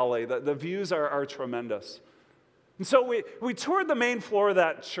of Galilee. The views are tremendous. And so we toured the main floor of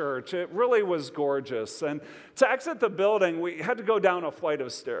that church. It really was gorgeous. And to exit the building, we had to go down a flight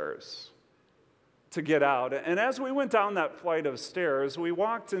of stairs to get out. And as we went down that flight of stairs, we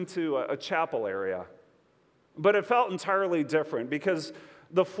walked into a chapel area. But it felt entirely different because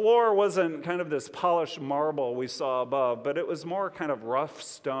the floor wasn't kind of this polished marble we saw above, but it was more kind of rough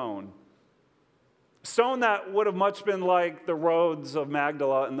stone. Stone that would have much been like the roads of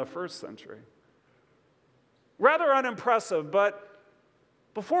Magdala in the first century. Rather unimpressive, but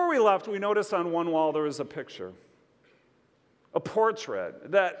before we left, we noticed on one wall there was a picture, a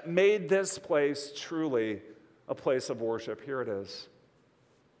portrait that made this place truly a place of worship. Here it is.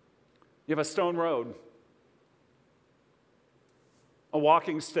 You have a stone road, a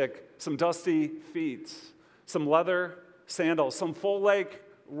walking stick, some dusty feet, some leather sandals, some full lake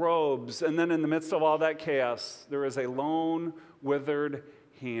robes, and then in the midst of all that chaos, there is a lone, withered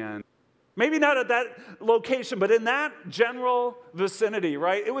hand. Maybe not at that location, but in that general vicinity,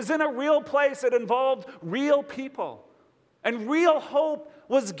 right? It was in a real place. It involved real people. And real hope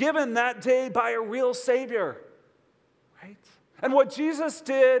was given that day by a real Savior, right? And what Jesus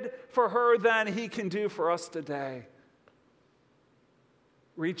did for her then, he can do for us today.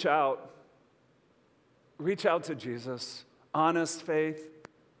 Reach out. Reach out to Jesus. Honest faith,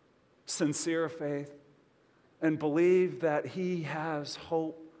 sincere faith, and believe that he has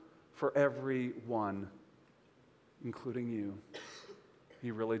hope for everyone, including you.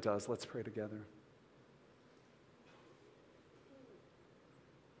 He really does. Let's pray together.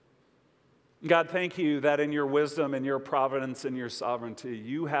 God, thank you that in your wisdom and your providence and your sovereignty,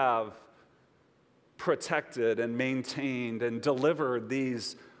 you have protected and maintained and delivered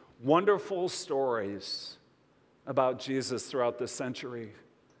these wonderful stories about Jesus throughout the century.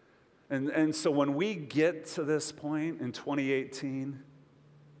 And so when we get to this point in 2018,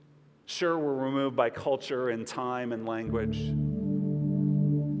 sure, we're removed by culture and time and language,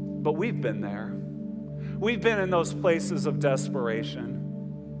 but we've been there. We've been in those places of desperation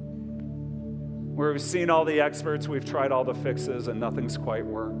where we've seen all the experts, we've tried all the fixes, and nothing's quite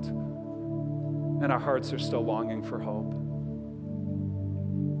worked. And our hearts are still longing for hope.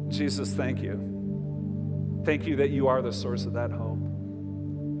 Jesus, thank you. Thank you that you are the source of that hope.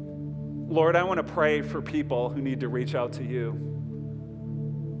 Lord, I want to pray for people who need to reach out to you.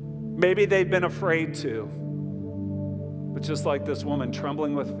 Maybe they've been afraid to, but just like this woman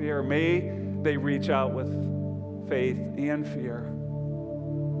trembling with fear, may they reach out with faith and fear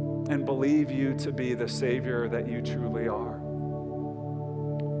and believe you to be the Savior that you truly are.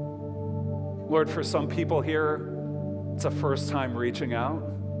 Lord, for some people here, it's a first time reaching out,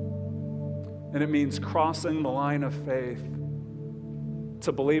 and it means crossing the line of faith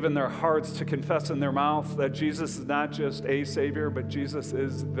to believe in their hearts, to confess in their mouth that Jesus is not just a Savior, but Jesus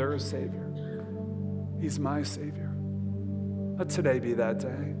is their Savior. He's my Savior. Let today be that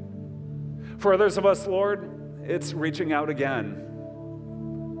day. For others of us, Lord, it's reaching out again.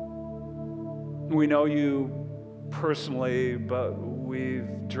 We know you personally, but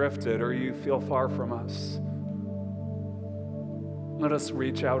we've drifted or you feel far from us, let us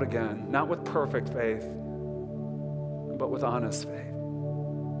reach out again, not with perfect faith, but with honest faith,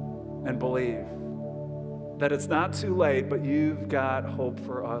 and believe that it's not too late, but you've got hope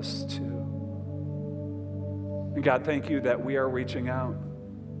for us too. And God, thank you that we are reaching out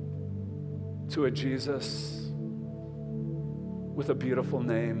to a Jesus with a beautiful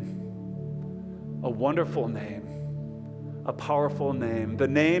name, a wonderful name, a powerful name, the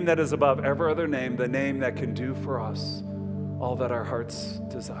name that is above every other name, the name that can do for us all that our hearts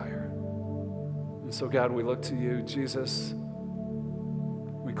desire. And so, God, we look to you, Jesus.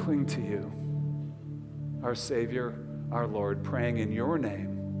 We cling to you, our Savior, our Lord, praying in your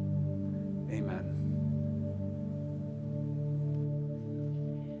name. Amen.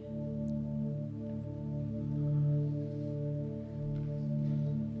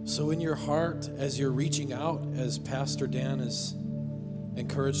 So in your heart, as you're reaching out, as Pastor Dan has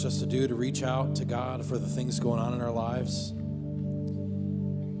encouraged us to do, to reach out to God for the things going on in our lives,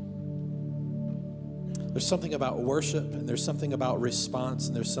 there's something about worship, and there's something about response,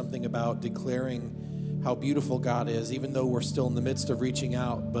 and there's something about declaring how beautiful God is, even though we're still in the midst of reaching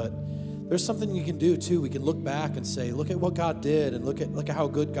out. But there's something you can do too. We can look back and say, look at what God did, and look at how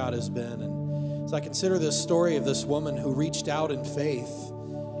good God has been. And so I consider this story of this woman who reached out in faith.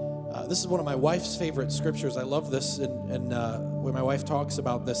 This is one of my wife's favorite scriptures. I love this, and when my wife talks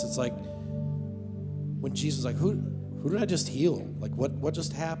about this, it's like when Jesus was like, who did I just heal? Like, what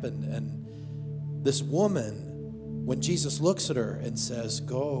just happened? And this woman, when Jesus looks at her and says,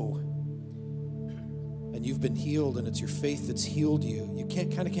 go, and you've been healed, and it's your faith that's healed you, you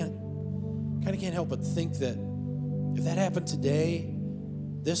can't help but think that if that happened today,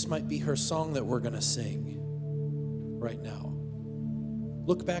 this might be her song that we're going to sing right now.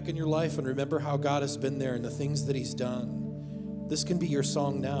 Look back in your life and remember how God has been there and the things that he's done. This can be your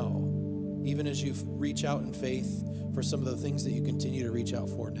song now, even as you reach out in faith for some of the things that you continue to reach out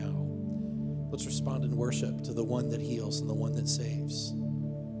for now. Let's respond in worship to the one that heals and the one that saves.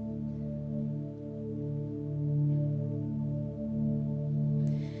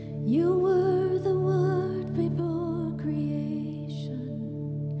 You were the Word before creation,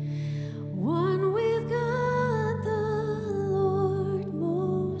 one with God the Lord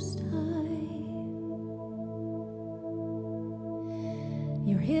Most High.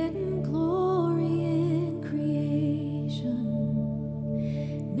 Your hidden glory in creation,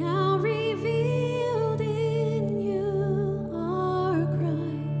 now revealed in you are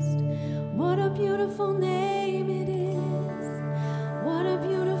Christ. What a beautiful name it is. What a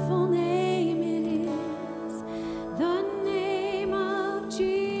beautiful name it is. The name of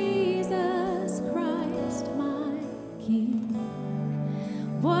Jesus Christ, my King.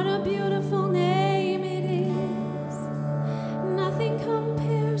 What a beautiful name it is. Nothing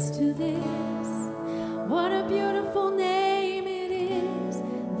compares to this. What a beautiful name it is.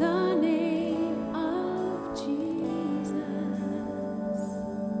 The name of Jesus.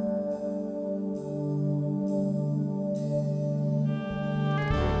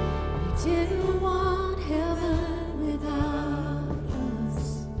 Didn't want heaven without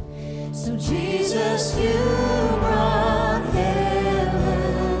us, so Jesus, you brought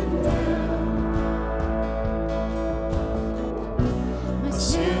heaven down. My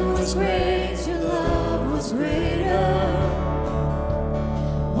sin was great, your love was greater.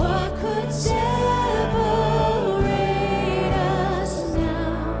 What could separate us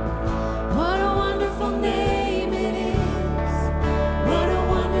now? What a wonderful name it is. What a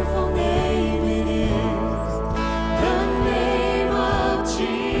wonderful name it is. The name of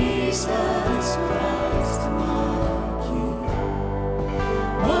Jesus Christ, my King.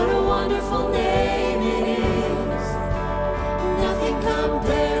 What a wonderful name it is. Nothing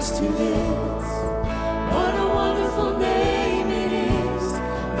compares to this. What a wonderful name it is.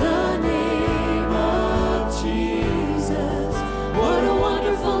 The name of Jesus. What a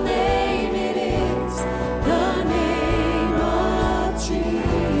wonderful name it is. The name of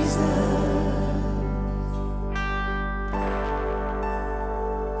Jesus.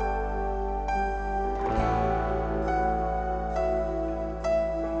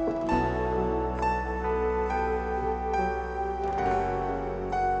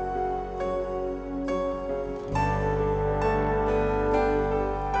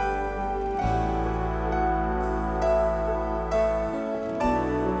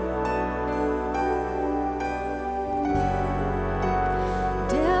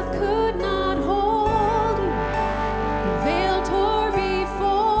 Death could not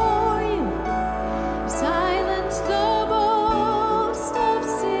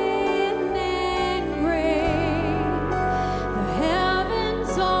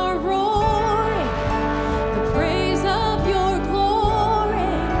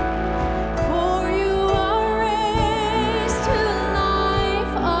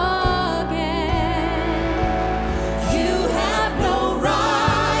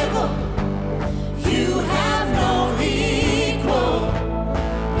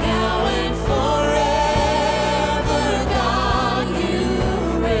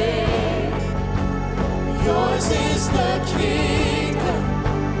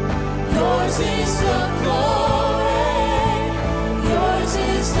Yours is the glory. Yours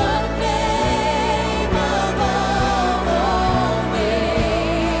is the name above all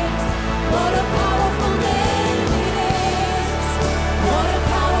names. What a powerful name it is. What a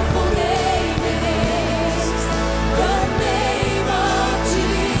powerful name it is. The name of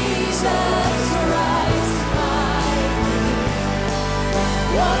Jesus Christ, my King.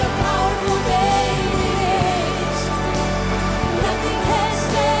 What a powerful name it is. Nothing can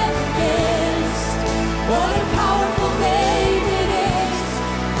stand against. What a powerful name it is.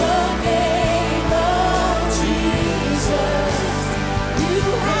 The name of Jesus. You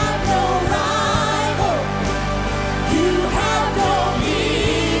have no rival. You have no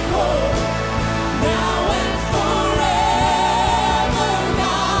equal. Now and forever,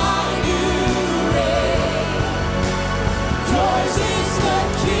 God, you reign. Yours is the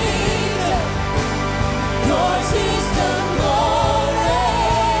kingdom. Yours is the glory.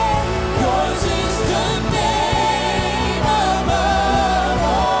 Yours is the name above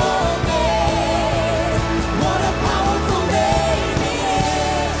all names. What a powerful name it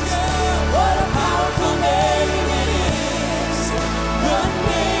is. What a powerful name it is. The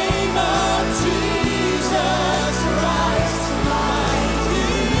name of Jesus Christ, my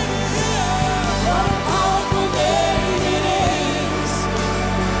King. What a powerful name it is.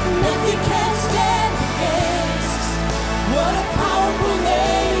 Nothing can stand against. What a powerful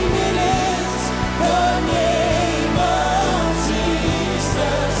name it is. The name of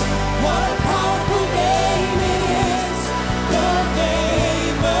Jesus. What a powerful name it is. The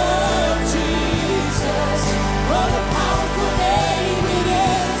name of Jesus. What a powerful name it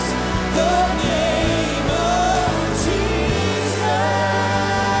is. The name of Jesus.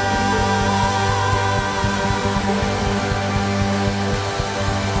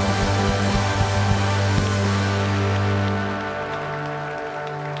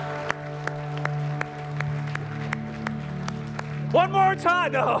 One more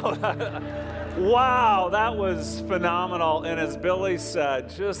time. No. Wow, that was phenomenal. And as Billy said,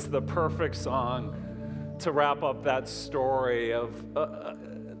 just the perfect song to wrap up that story of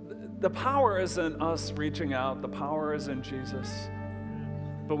the power isn't us reaching out. The power is in Jesus.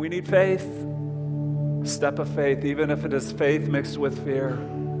 But we need faith. Step of faith, even if it is faith mixed with fear.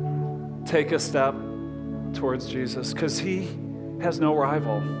 Take a step towards Jesus because he has no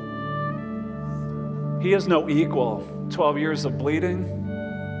rival. He has no equal. 12 years of bleeding,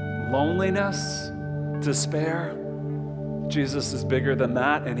 loneliness, despair. Jesus is bigger than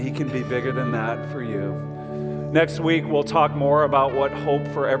that, and he can be bigger than that for you. Next week, we'll talk more about what hope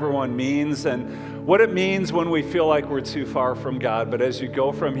for everyone means and what it means when we feel like we're too far from God. But as you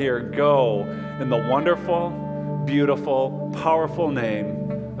go from here, go in the wonderful, beautiful, powerful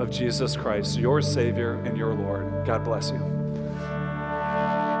name of Jesus Christ, your Savior and your Lord. God bless you.